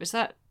of Europe? Is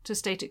that to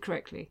state it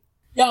correctly?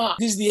 Yeah,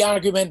 this is the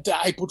argument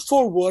I put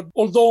forward,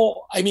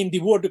 although, the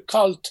word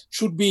cult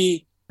should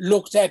be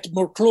looked at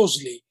more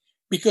closely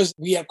because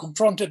we are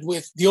confronted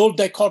with the old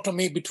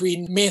dichotomy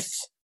between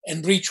myth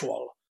and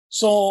ritual.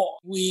 So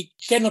we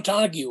cannot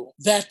argue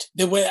that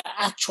there were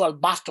actual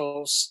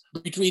battles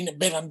between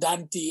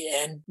Benandanti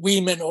and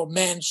women or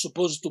men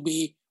supposed to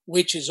be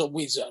witches or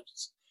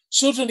wizards.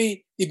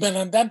 Certainly, the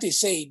Benandanti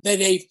say that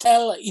they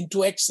fell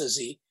into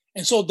ecstasy,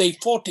 and so they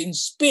fought in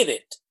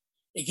spirit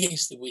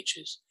against the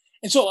witches.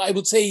 And so I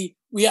would say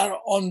we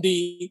are on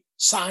the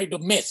side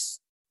of myth.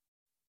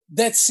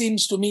 That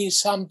seems to me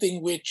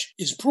something which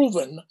is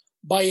proven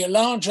by a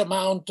large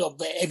amount of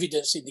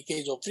evidence in the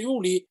case of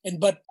Friuli,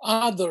 but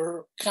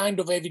other kind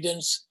of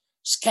evidence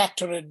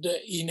scattered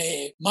in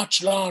a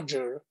much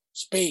larger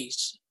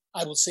space,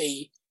 I would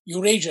say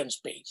Eurasian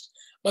space.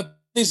 But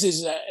this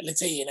is,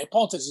 let's say, an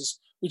hypothesis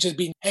which has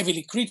been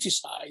heavily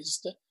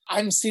criticized.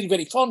 I'm still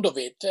very fond of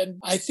it. And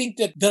I think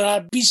that there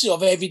are pieces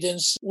of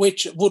evidence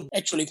which would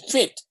actually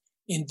fit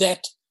in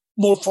that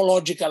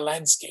morphological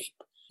landscape,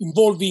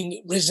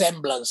 involving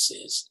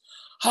resemblances.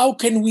 How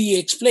can we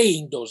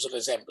explain those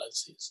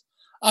resemblances?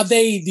 Are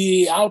they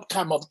the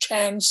outcome of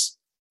chance?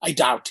 I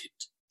doubt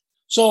it.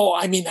 So,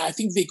 I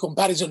think the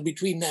comparison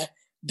between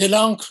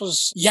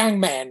Delancre's young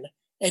man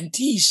and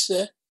Tis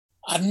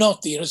are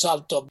not the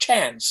result of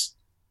chance.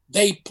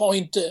 They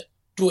point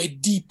to a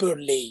deeper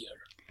layer.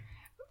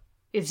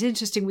 It's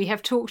interesting. We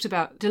have talked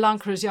about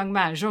Delancre's young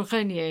man, Jean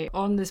Renier,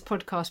 on this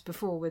podcast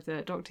before with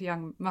Dr.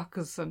 Jan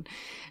Markusson.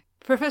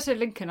 Professor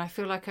Lincoln, I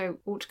feel like I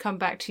ought to come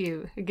back to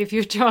you and give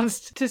you a chance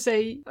to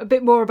say a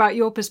bit more about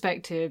your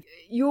perspective.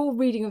 Your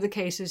reading of the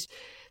case is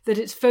that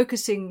it's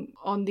focusing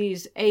on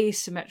these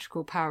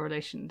asymmetrical power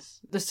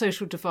relations, the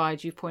social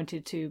divide you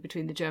pointed to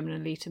between the German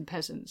elite and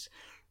peasants.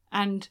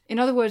 And in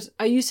other words,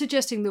 are you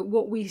suggesting that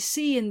what we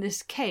see in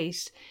this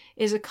case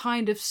is a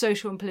kind of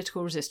social and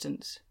political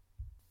resistance?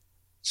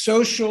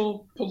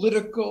 Social,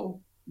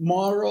 political,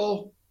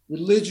 moral,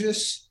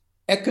 religious,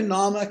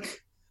 economic.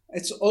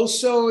 It's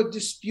also a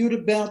dispute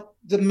about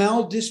the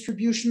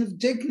maldistribution of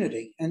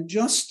dignity and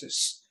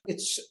justice.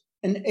 It's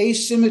an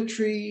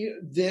asymmetry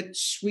that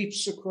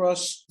sweeps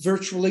across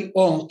virtually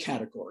all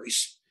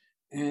categories.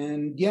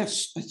 And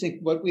yes, I think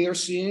what we are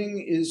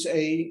seeing is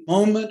a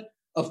moment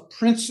of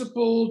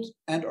principled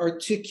and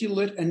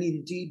articulate and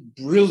indeed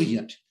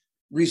brilliant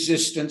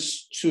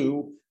resistance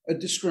to a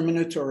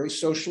discriminatory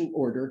social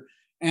order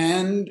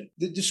and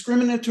the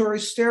discriminatory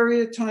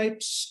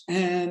stereotypes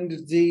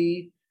and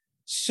the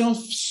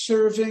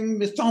self-serving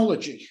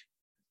mythology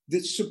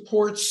that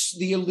supports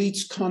the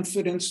elite's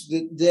confidence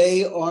that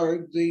they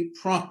are the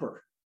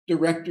proper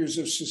directors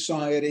of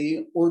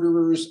society,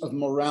 orderers of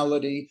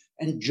morality,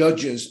 and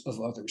judges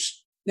of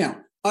others.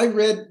 Now, I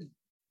read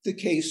the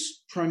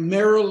case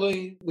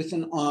primarily with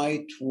an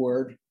eye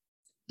toward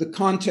the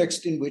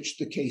context in which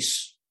the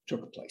case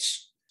took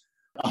place.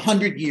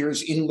 100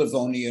 years in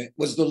Livonia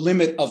was the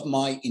limit of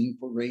my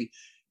inquiry.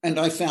 And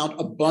I found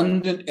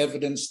abundant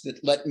evidence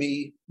that let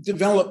me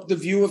develop the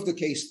view of the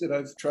case that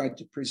I've tried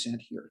to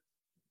present here.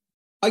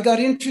 I got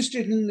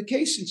interested in the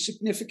case in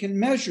significant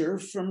measure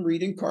from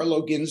reading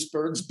Carlo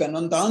Ginzburg's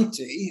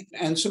Benandanti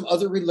and some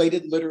other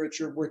related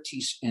literature where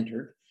Tis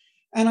entered.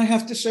 And I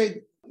have to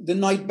say, The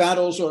Night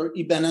Battles, or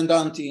I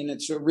Benandanti in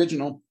its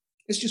original,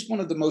 is just one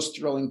of the most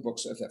thrilling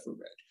books I've ever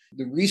read.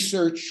 The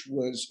research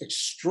was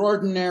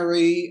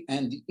extraordinary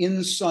and the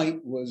insight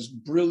was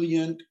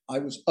brilliant. I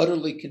was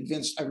utterly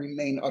convinced, I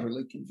remain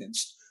utterly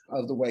convinced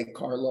of the way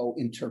Carlo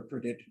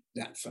interpreted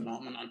that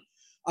phenomenon.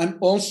 I'm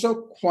also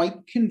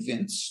quite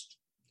convinced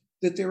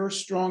that there are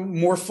strong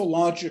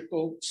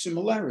morphological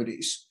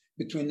similarities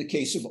between the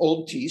case of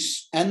Old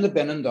Tis and the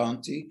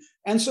Benandanti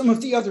and some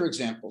of the other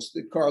examples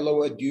that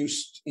Carlo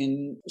adduced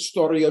in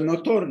Storia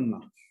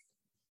Notorna.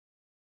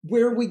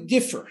 Where we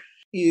differ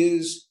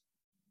is,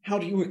 how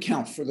do you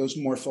account for those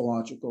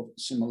morphological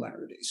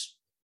similarities?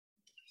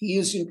 He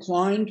is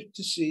inclined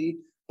to see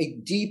a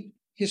deep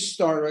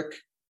historic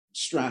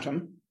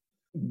stratum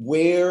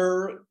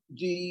where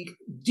the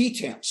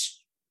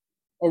details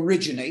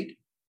originate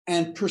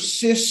and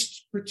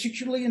persist,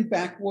 particularly in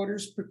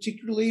backwaters,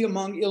 particularly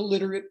among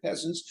illiterate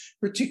peasants,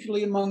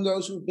 particularly among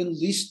those who have been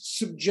least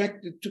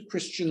subjected to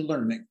Christian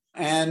learning.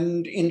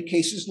 And in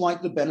cases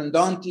like the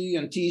Benandanti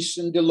and Tis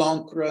and de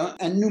l'Ancre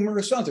and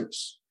numerous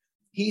others,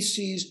 he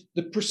sees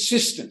the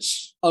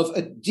persistence of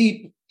a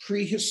deep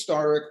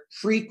prehistoric,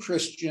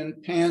 pre-Christian,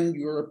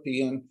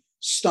 pan-European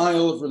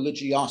style of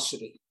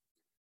religiosity.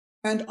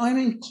 And I'm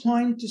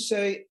inclined to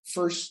say,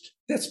 first,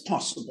 that's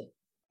possible.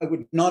 I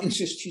would not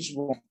insist he's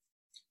wrong.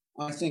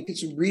 I think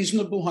it's a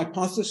reasonable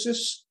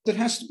hypothesis that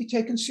has to be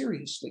taken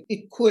seriously.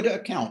 It could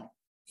account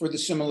for the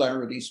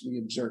similarities we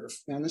observe.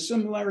 And the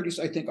similarities,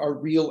 I think, are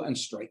real and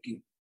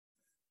striking.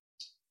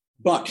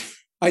 But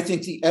I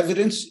think the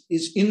evidence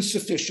is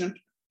insufficient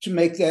to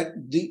make that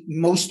the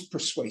most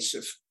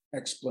persuasive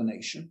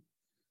explanation.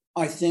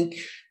 I think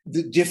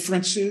the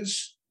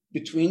differences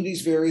between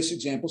these various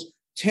examples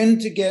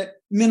tend to get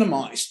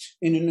minimized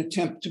in an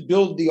attempt to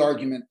build the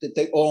argument that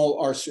they all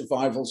are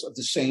survivals of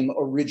the same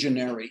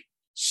originary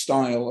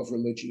style of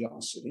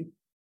religiosity.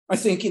 I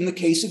think in the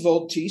case of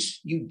Old Tis,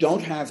 you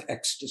don't have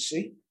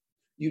ecstasy.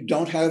 You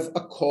don't have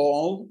a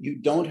call. You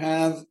don't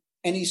have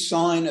any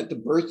sign at the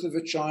birth of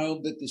a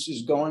child that this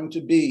is going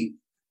to be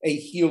a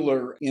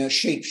healer, a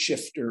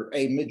shapeshifter,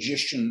 a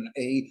magician,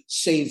 a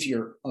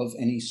savior of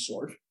any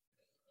sort.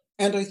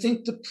 And I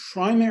think the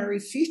primary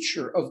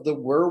feature of the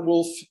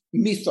werewolf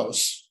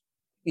mythos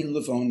in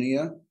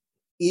Livonia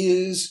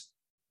is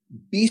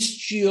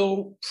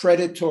bestial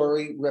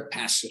predatory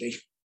rapacity.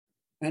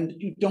 And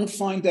you don't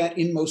find that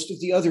in most of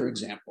the other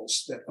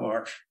examples that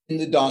are in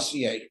the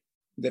dossier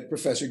that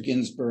Professor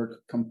Ginzburg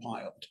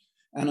compiled.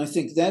 And I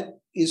think that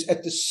is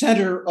at the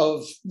center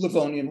of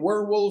Livonian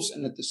werewolves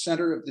and at the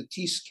center of the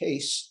Tis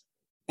case.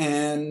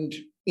 And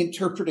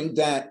interpreting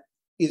that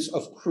is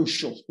of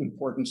crucial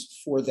importance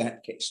for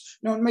that case.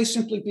 Now, it may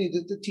simply be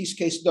that the Tis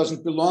case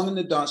doesn't belong in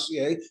the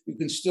dossier. You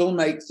can still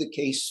make the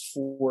case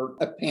for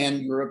a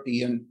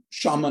pan-European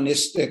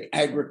shamanistic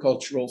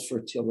agricultural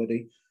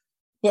fertility.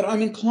 But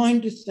I'm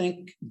inclined to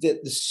think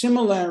that the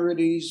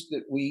similarities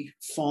that we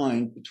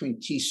find between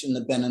Tis and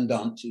the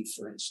Benandanti,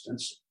 for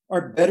instance,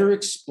 are better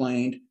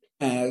explained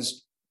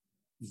as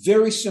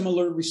very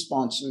similar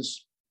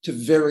responses to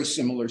very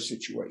similar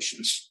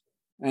situations,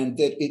 and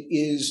that it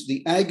is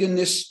the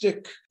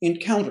agonistic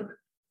encounter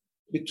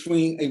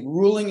between a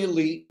ruling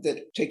elite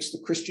that takes the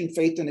Christian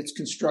faith and its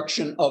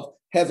construction of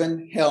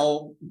heaven,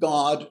 hell,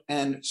 God,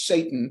 and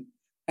Satan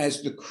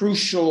as the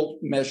crucial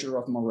measure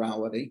of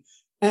morality,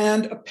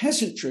 and a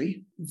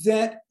peasantry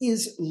that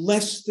is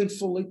less than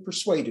fully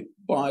persuaded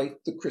by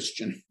the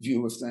Christian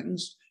view of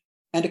things,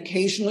 and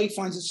occasionally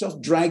finds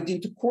itself dragged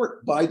into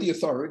court by the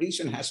authorities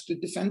and has to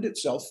defend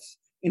itself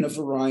in a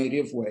variety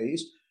of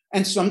ways.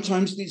 And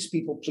sometimes these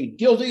people plead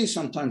guilty,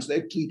 sometimes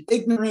they plead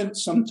ignorant,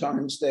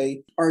 sometimes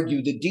they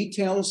argue the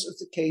details of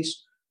the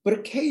case. But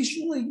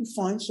occasionally you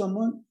find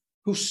someone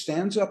who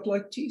stands up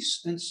like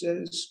Tis and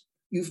says,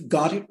 "You've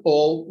got it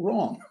all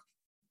wrong.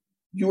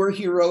 Your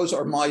heroes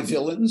are my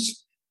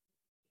villains.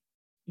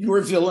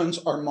 Your villains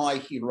are my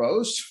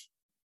heroes.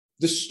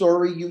 The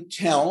story you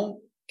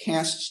tell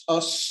casts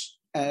us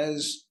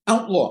as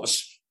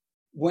outlaws,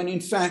 when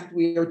in fact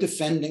we are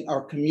defending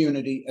our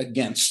community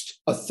against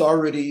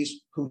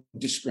authorities who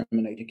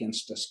discriminate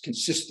against us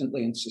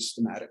consistently and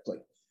systematically."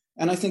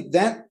 And I think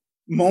that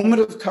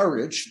moment of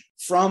courage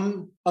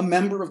from a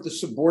member of the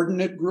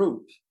subordinate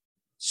group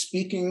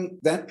speaking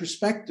that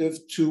perspective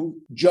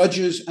to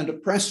judges and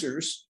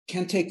oppressors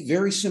can take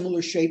very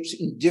similar shapes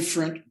in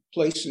different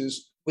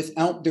places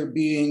without there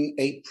being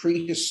a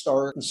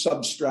prehistoric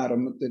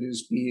substratum that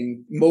is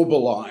being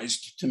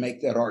mobilized to make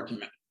that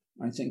argument.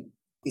 I think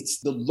it's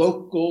the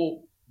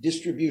local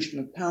distribution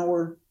of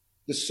power,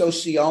 the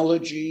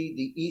sociology,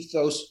 the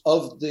ethos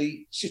of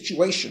the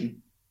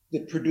situation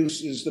that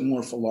produces the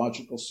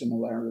morphological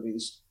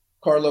similarities.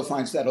 Carlo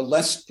finds that a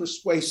less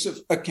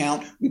persuasive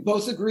account. We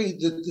both agree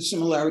that the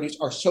similarities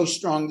are so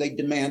strong they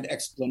demand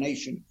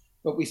explanation.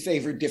 but we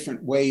favor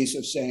different ways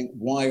of saying,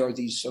 why are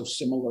these so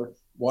similar?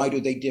 Why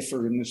do they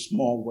differ in the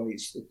small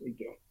ways that they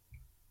do?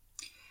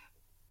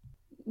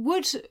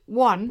 Would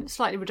one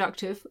slightly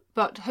reductive,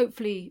 but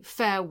hopefully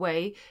fair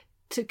way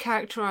to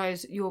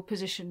characterise your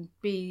position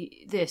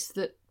be this,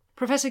 that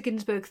Professor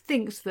Ginsberg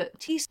thinks that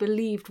Thiess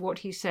believed what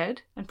he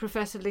said, and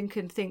Professor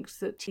Lincoln thinks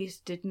that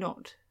Thiess did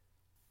not?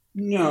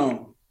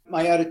 No.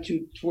 My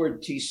attitude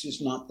toward Thiess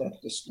is not that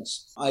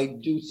dismissive. I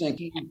do think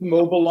he's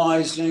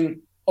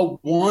mobilizing a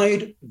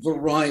wide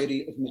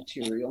variety of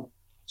material,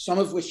 some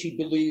of which he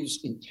believes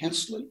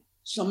intensely,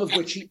 some of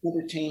which he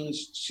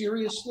entertains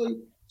seriously,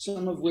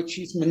 some of which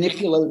he's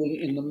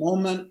manipulating in the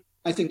moment.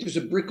 I think there's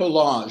a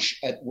bricolage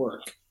at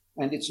work,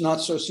 and it's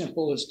not so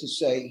simple as to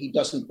say he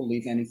doesn't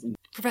believe anything.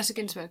 Professor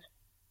Ginsberg.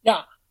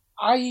 Yeah,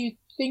 I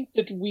think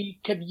that we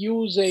can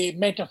use a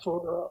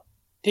metaphor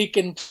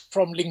taken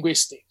from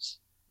linguistics.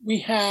 We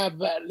have,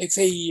 let's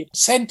say,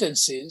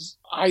 sentences,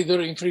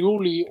 either in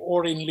Friuli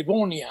or in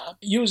Livonia,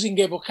 using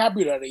a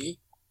vocabulary,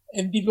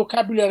 and the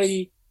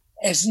vocabulary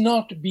has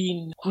not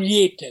been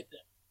created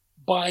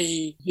by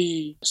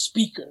the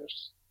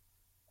speakers.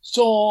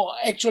 So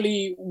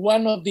actually,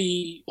 one of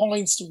the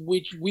points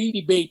which we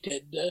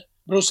debated,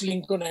 Bruce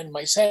Lincoln and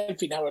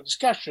myself in our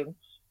discussion,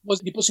 was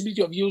the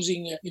possibility of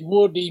using the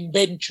word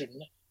invention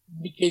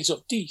in the case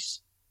of Thiess.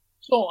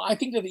 So I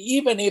think that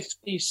even if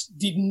Thiess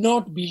did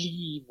not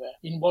believe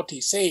in what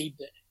he said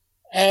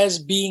as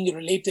being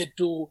related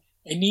to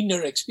an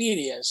inner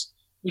experience,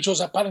 which was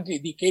apparently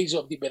the case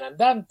of the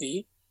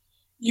Benandanti,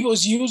 he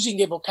was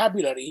using a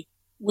vocabulary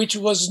which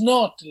was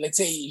not, let's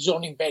say, his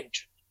own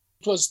invention.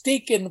 It was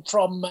taken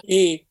from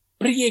a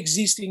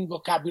pre-existing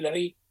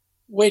vocabulary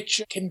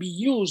which can be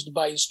used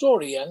by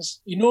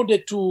historians in order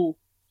to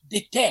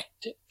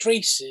detect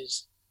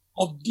traces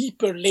of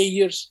deeper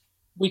layers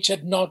which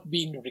had not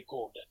been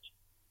recorded.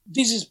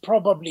 This is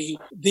probably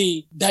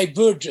the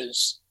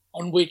divergence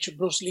on which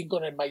Bruce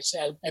Lincoln and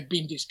myself have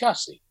been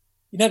discussing.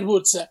 In other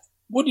words,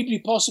 would it be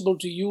possible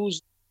to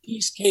use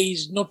this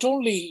case not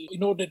only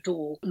in order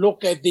to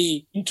look at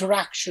the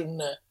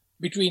interaction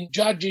between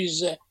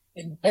judges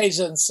and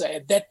peasants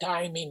at that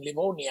time in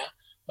Livonia,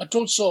 but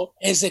also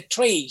as a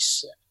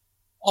trace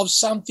of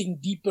something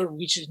deeper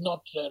which is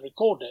not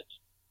recorded?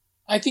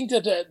 I think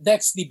that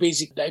that's the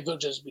basic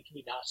divergence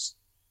between us.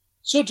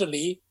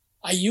 Certainly,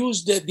 I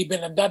used the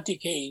Benandanti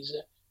case,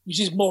 which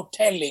is more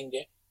telling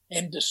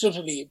and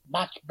certainly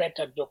much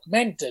better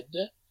documented,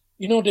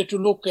 in order to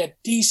look at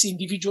these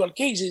individual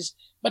cases.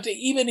 But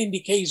even in the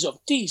case of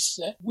Thiess,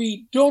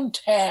 we don't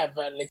have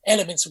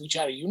elements which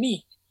are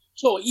unique.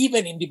 So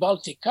even in the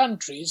Baltic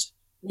countries,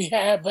 we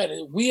have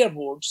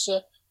werewolves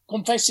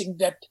confessing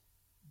that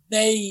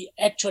they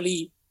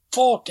actually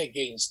fought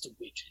against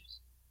witches.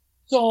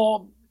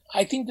 So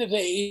I think that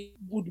it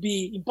would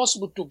be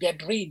impossible to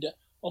get rid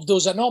of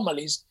those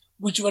anomalies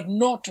which were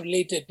not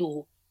related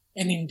to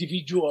an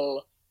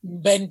individual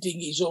inventing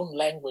his own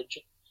language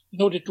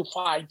in order to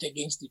fight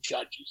against the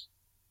judges.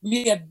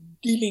 We are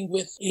dealing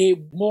with a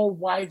more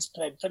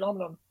widespread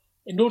phenomenon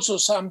and also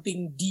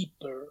something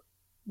deeper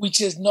which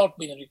has not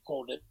been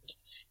recorded.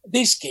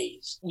 This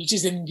case, which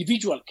is an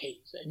individual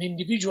case, an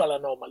individual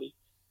anomaly,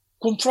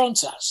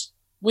 confronts us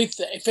with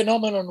a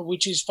phenomenon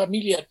which is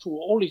familiar to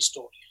all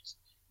historians,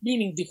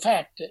 meaning the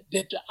fact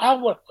that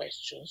our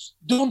questions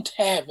don't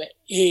have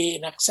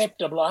an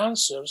acceptable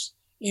answers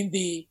in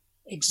the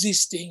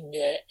existing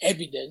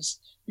evidence,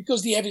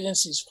 because the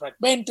evidence is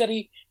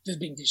fragmentary, it has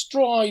been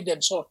destroyed,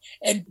 and so on.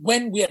 And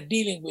when we are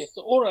dealing with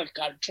oral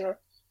culture,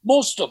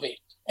 most of it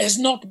has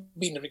not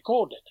been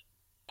recorded.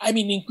 I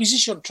mean,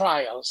 Inquisition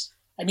trials,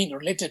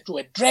 related to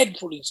a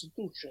dreadful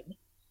institution,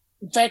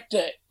 in fact,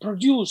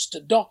 produced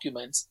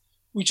documents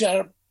which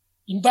are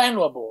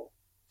invaluable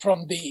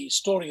from the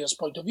historian's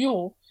point of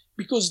view,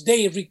 because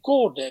they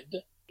recorded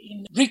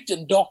in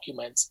written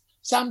documents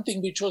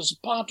something which was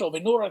part of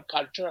an oral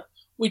culture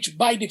which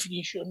by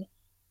definition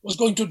was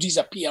going to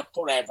disappear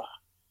forever.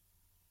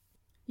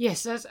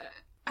 Yes, that's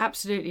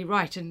absolutely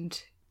right.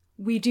 And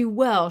we do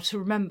well to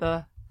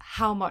remember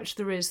how much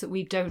there is that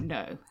we don't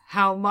know,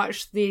 how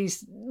much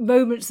these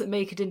moments that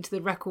make it into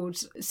the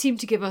records seem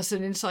to give us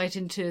an insight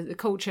into the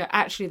culture.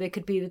 Actually, they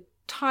could be the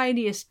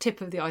tiniest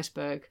tip of the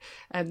iceberg,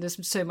 and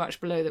there's so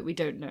much below that we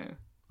don't know.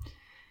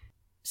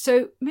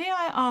 So may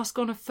I ask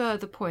on a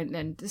further point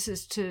then, this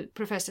is to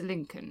Professor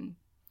Lincoln.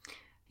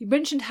 You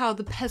mentioned how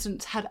the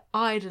peasants had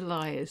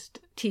idolised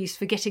Thiess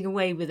for getting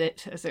away with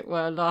it, as it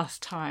were,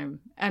 last time.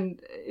 And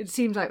it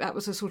seems like that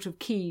was a sort of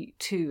key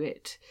to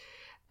it.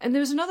 And there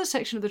was another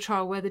section of the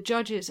trial where the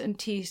judges and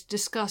Thiess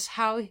discuss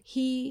how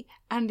he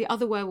and the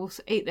other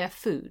werewolves ate their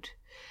food,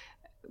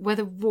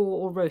 whether raw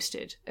or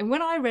roasted. And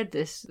when I read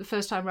this the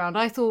first time round,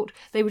 I thought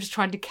they were just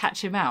trying to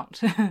catch him out.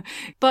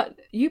 But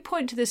you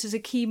point to this as a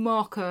key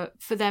marker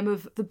for them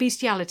of the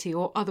bestiality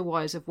or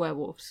otherwise of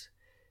werewolves.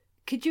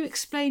 Could you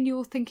explain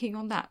your thinking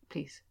on that,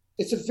 please?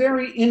 It's a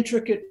very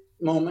intricate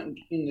moment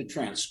in the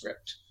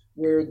transcript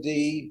where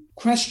the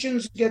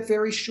questions get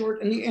very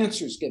short and the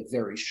answers get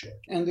very short.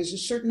 And there's a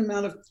certain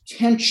amount of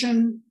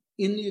tension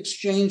in the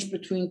exchange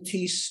between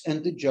Thies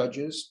and the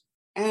judges.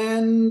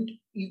 And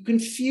you can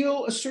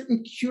feel a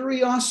certain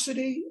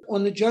curiosity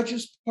on the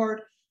judges'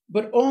 part,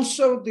 but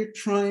also they're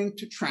trying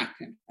to trap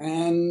him.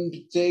 And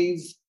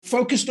they've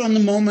focused on the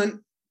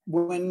moment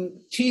when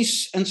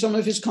Thies and some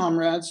of his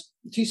comrades,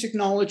 Thies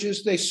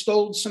acknowledges they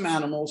stole some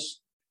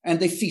animals and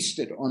they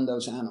feasted on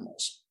those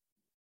animals.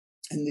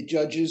 And the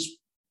judges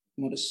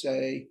want to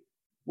say,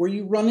 were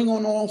you running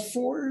on all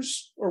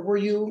fours or were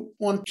you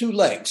on two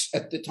legs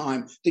at the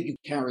time that you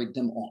carried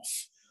them off?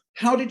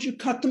 How did you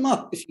cut them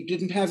up if you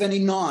didn't have any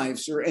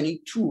knives or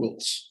any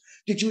tools?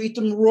 Did you eat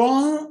them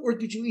raw or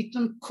did you eat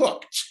them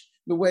cooked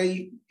the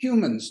way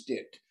humans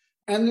did?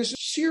 And there's a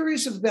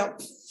series of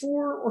about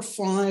 4 or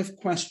 5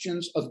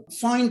 questions of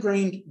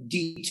fine-grained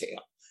detail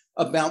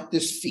about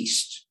this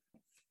feast.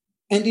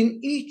 And in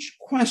each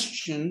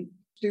question,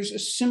 there's a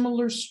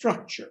similar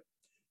structure.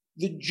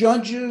 The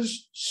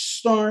judges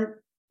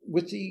start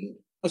with the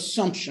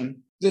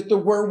assumption that the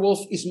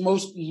werewolf is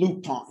most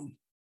lupine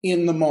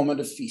in the moment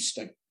of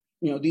feasting.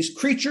 You know, these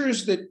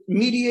creatures that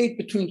mediate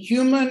between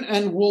human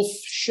and wolf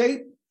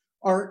shape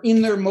are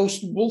in their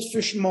most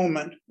wolfish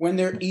moment when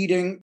they're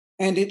eating.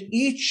 And at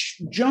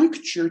each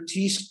juncture,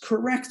 Thies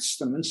corrects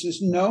them and says,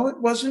 no,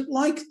 it wasn't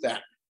like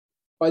that.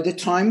 By the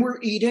time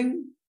we're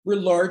eating, we're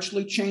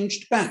largely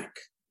changed back.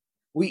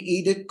 We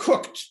eat it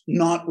cooked,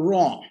 not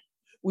raw.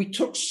 We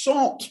took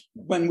salt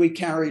when we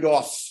carried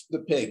off the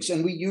pigs,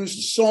 and we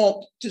used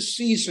salt to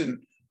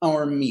season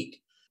our meat.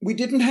 We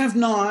didn't have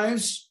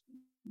knives,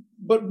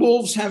 but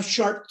wolves have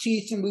sharp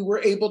teeth, and we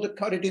were able to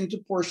cut it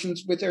into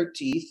portions with our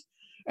teeth.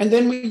 And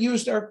then we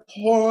used our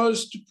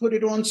paws to put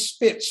it on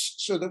spits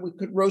so that we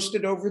could roast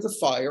it over the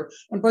fire.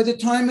 And by the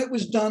time it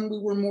was done, we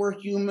were more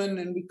human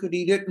and we could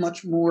eat it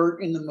much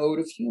more in the mode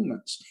of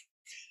humans.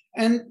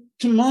 And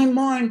to my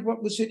mind,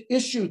 what was at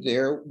issue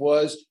there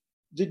was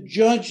the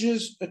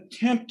judges'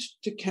 attempt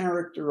to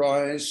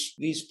characterize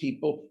these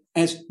people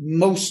as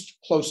most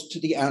close to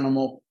the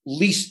animal,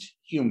 least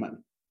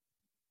human.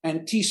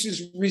 And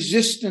Thies's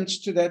resistance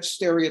to that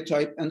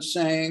stereotype and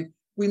saying,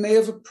 we may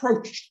have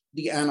approached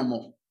the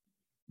animal,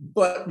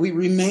 but we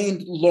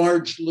remained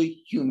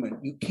largely human.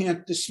 You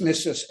can't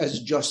dismiss us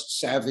as just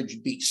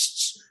savage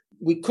beasts.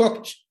 We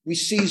cooked, we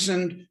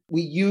seasoned,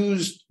 we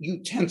used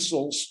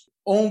utensils.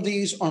 All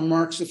these are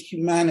marks of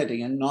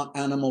humanity and not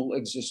animal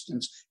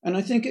existence. And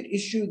I think at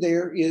issue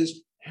there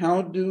is,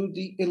 how do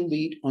the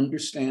elite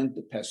understand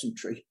the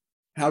peasantry?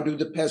 How do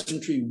the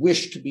peasantry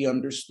wish to be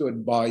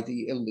understood by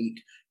the elite?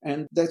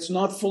 And that's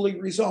not fully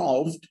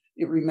resolved.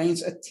 It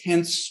remains a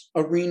tense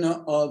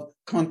arena of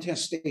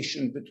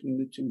contestation between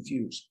the two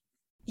views.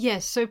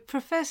 Yes, so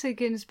Professor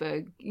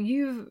Ginsberg,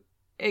 you've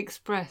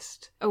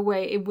expressed a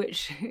way in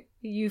which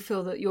you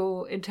feel that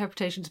your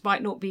interpretations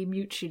might not be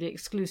mutually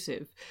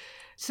exclusive.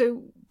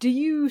 So do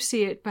you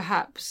see it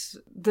perhaps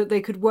that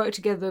they could work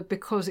together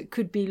because it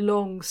could be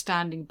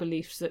long-standing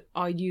beliefs that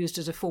are used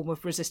as a form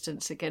of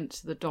resistance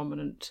against the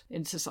dominant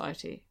in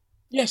society?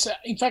 Yes,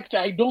 in fact,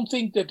 I don't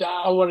think that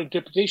our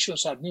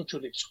interpretations are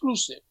mutually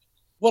exclusive.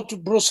 What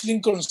Bruce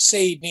Lincoln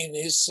said in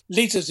his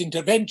latest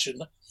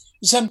intervention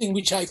is something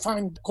which I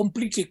find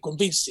completely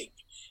convincing.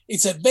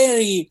 It's a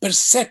very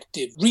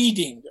perceptive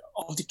reading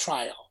of the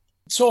trial.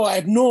 So I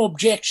have no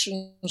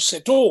objections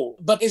at all.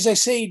 But as I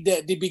said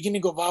at the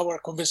beginning of our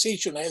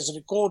conversation, as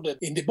recorded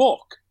in the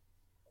book,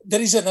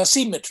 there is an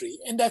asymmetry.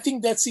 And I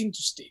think that's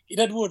interesting.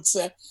 In other words,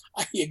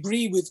 I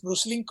agree with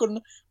Bruce Lincoln,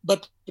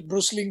 but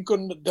Bruce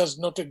Lincoln does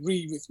not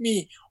agree with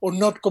me, or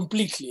not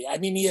completely. I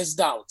mean, he has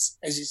doubts,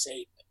 as he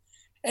said.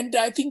 And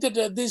I think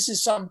that this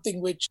is something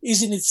which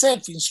is in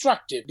itself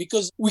instructive,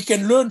 because we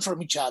can learn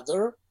from each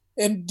other.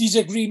 And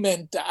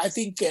disagreement, I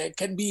think,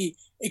 can be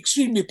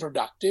extremely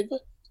productive.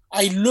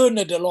 I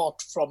learned a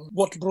lot from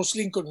what Bruce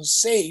Lincoln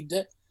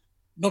said,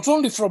 not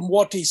only from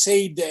what he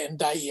said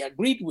and I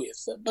agreed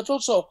with, but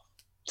also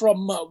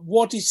from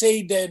what he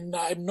said and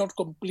I'm not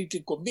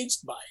completely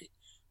convinced by.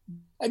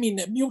 I mean,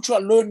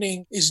 mutual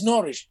learning is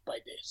nourished by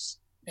this,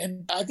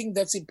 and I think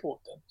that's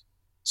important.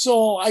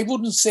 So I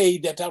wouldn't say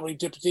that our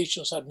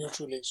interpretations are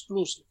mutually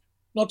exclusive.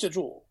 Not at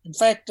all. In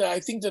fact, I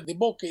think that the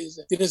book is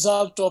the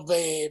result of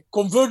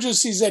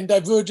convergences and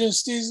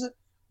divergences,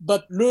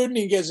 but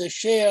learning as a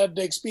shared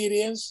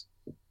experience.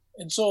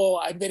 And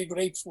so I'm very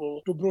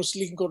grateful to Bruce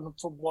Lincoln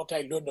for what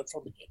I learned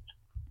from him.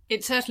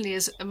 It certainly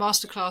is a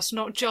masterclass,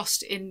 not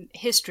just in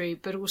history,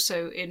 but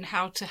also in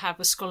how to have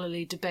a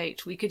scholarly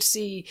debate. We could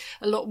see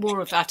a lot more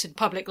of that in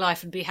public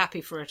life and be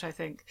happy for it, I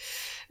think.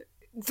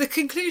 The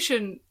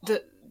conclusion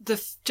that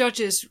the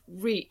judges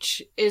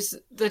reach is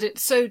that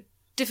it's so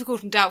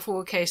difficult and doubtful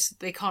a case that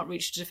they can't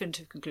reach a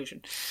definitive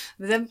conclusion.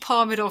 They then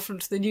palm it off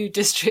onto the new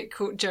district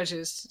court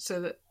judges,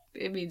 so that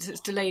it means it's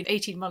delayed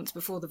 18 months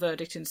before the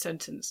verdict and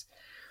sentence.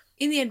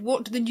 In the end,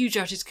 what do the new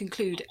judges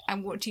conclude,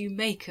 and what do you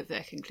make of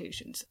their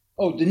conclusions?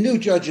 Oh, the new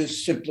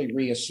judges simply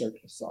reassert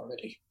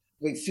authority.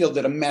 They feel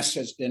that a mess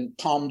has been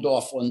palmed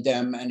off on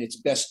them and it's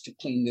best to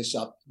clean this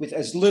up with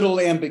as little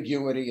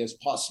ambiguity as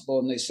possible.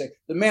 And they say,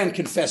 the man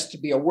confessed to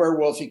be a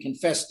werewolf. He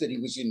confessed that he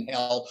was in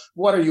hell.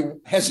 What are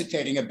you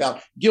hesitating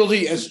about?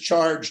 Guilty as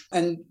charged.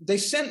 And they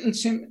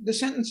sentence him. The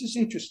sentence is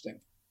interesting.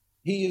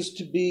 He is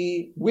to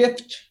be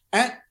whipped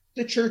at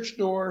the church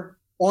door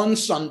on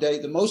Sunday,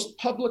 the most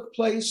public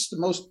place, the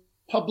most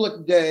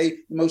public day,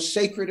 the most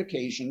sacred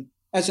occasion,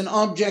 as an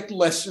object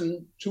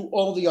lesson to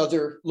all the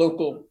other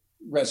local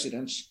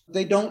residents.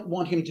 They don't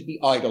want him to be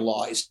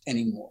idolized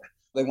anymore.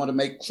 They want to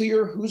make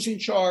clear who's in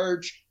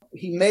charge.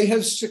 He may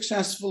have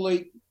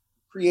successfully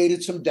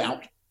created some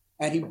doubt,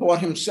 and he bought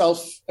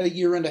himself a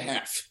year and a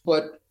half.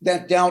 But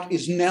that doubt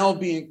is now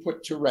being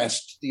put to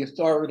rest. The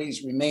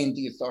authorities remain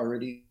the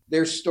authority.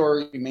 Their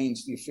story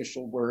remains the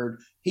official word.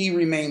 He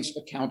remains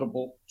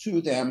accountable to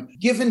them.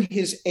 Given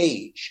his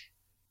age,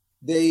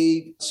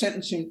 they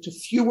sentence him to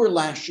fewer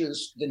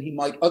lashes than he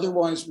might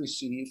otherwise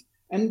receive.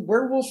 And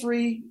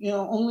werewolfery,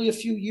 only a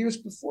few years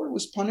before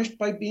was punished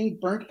by being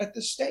burnt at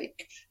the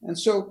stake. And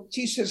so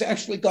Thiess has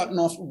actually gotten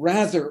off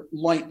rather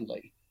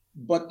lightly.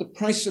 But the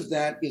price of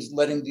that is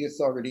letting the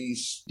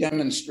authorities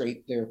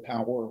demonstrate their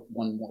power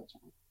one more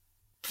time.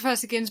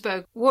 Professor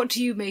Ginsberg, what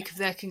do you make of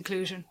their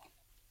conclusion?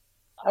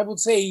 I would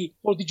say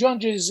for the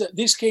judges,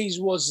 this case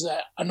was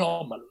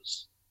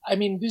anomalous. I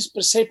mean, this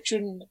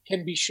perception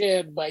can be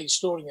shared by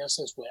historians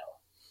as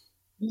well.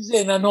 This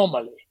is an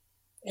anomaly.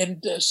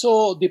 And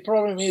so the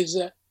problem is,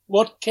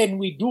 what can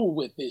we do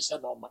with this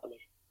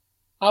anomaly?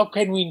 How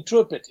can we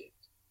interpret it?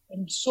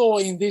 And so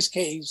in this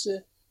case,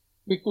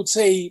 we could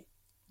say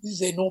this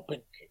is an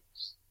open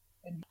case.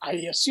 And I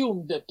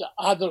assume that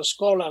other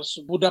scholars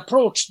would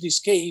approach this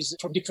case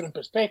from different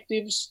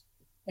perspectives.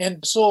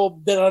 And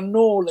so there are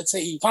no, let's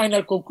say,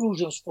 final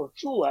conclusions for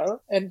sure.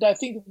 And I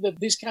think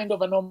that this kind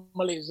of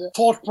anomaly is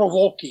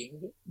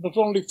thought-provoking, not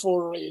only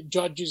for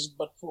judges,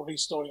 but for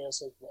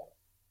historians as well.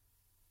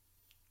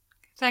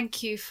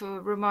 Thank you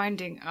for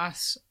reminding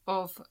us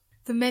of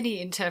the many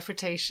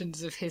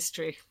interpretations of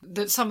history,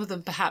 that some of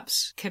them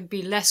perhaps can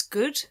be less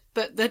good,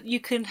 but that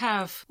you can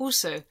have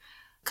also a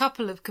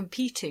couple of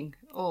competing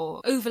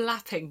or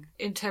overlapping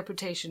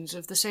interpretations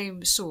of the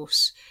same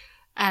source,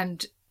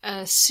 and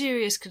a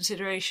serious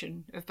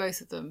consideration of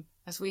both of them,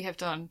 as we have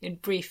done in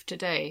brief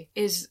today,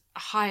 is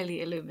highly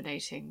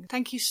illuminating.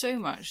 Thank you so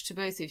much to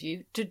both of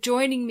you for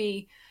joining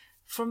me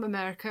from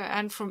America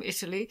and from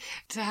Italy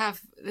to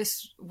have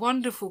this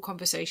wonderful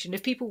conversation.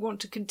 If people want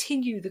to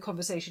continue the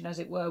conversation, as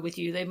it were, with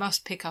you, they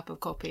must pick up a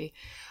copy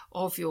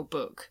of your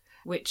book,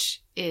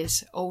 which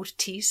is Old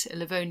Thiess, a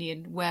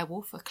Livonian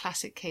Werewolf, a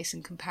classic case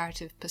in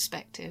comparative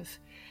perspective,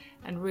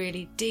 and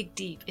really dig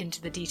deep into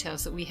the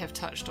details that we have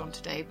touched on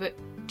today. But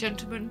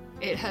gentlemen,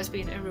 it has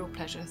been a real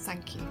pleasure.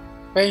 Thank you.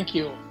 Thank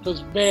you. It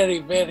was very,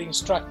 very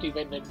instructive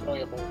and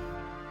enjoyable.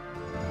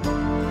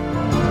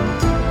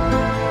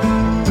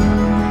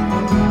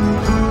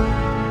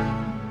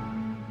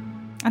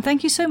 And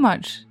thank you so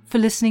much for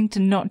listening to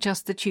Not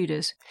Just the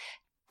Tudors.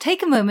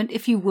 Take a moment,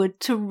 if you would,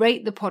 to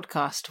rate the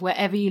podcast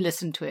wherever you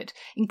listen to it,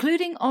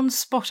 including on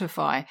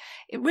Spotify.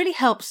 It really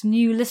helps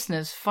new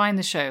listeners find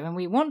the show, and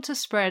we want to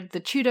spread the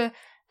Tudor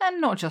and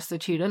not just the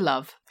Tudor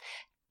love.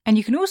 And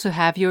you can also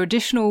have your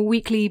additional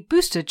weekly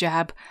booster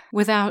jab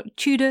with our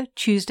Tudor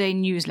Tuesday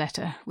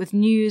newsletter, with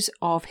news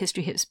of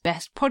History Hit's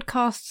best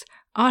podcasts,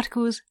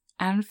 articles,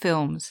 and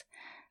films.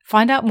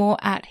 Find out more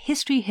at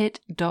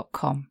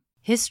historyhit.com.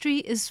 History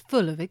is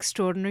full of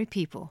extraordinary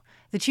people,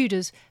 the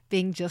Tudors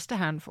being just a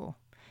handful.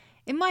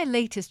 In my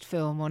latest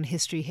film on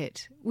History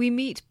Hit, we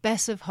meet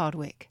Bess of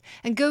Hardwick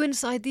and go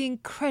inside the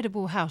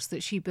incredible house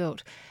that she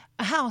built,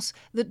 a house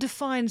that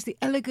defines the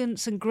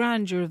elegance and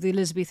grandeur of the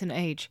Elizabethan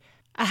age,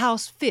 a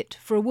house fit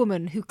for a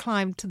woman who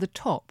climbed to the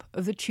top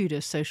of the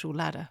Tudor social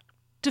ladder.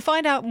 To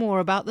find out more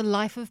about the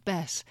life of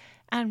Bess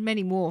and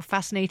many more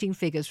fascinating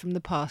figures from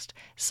the past,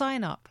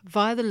 sign up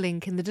via the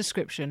link in the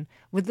description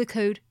with the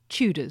code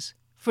TUDORS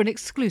for an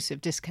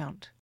exclusive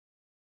discount.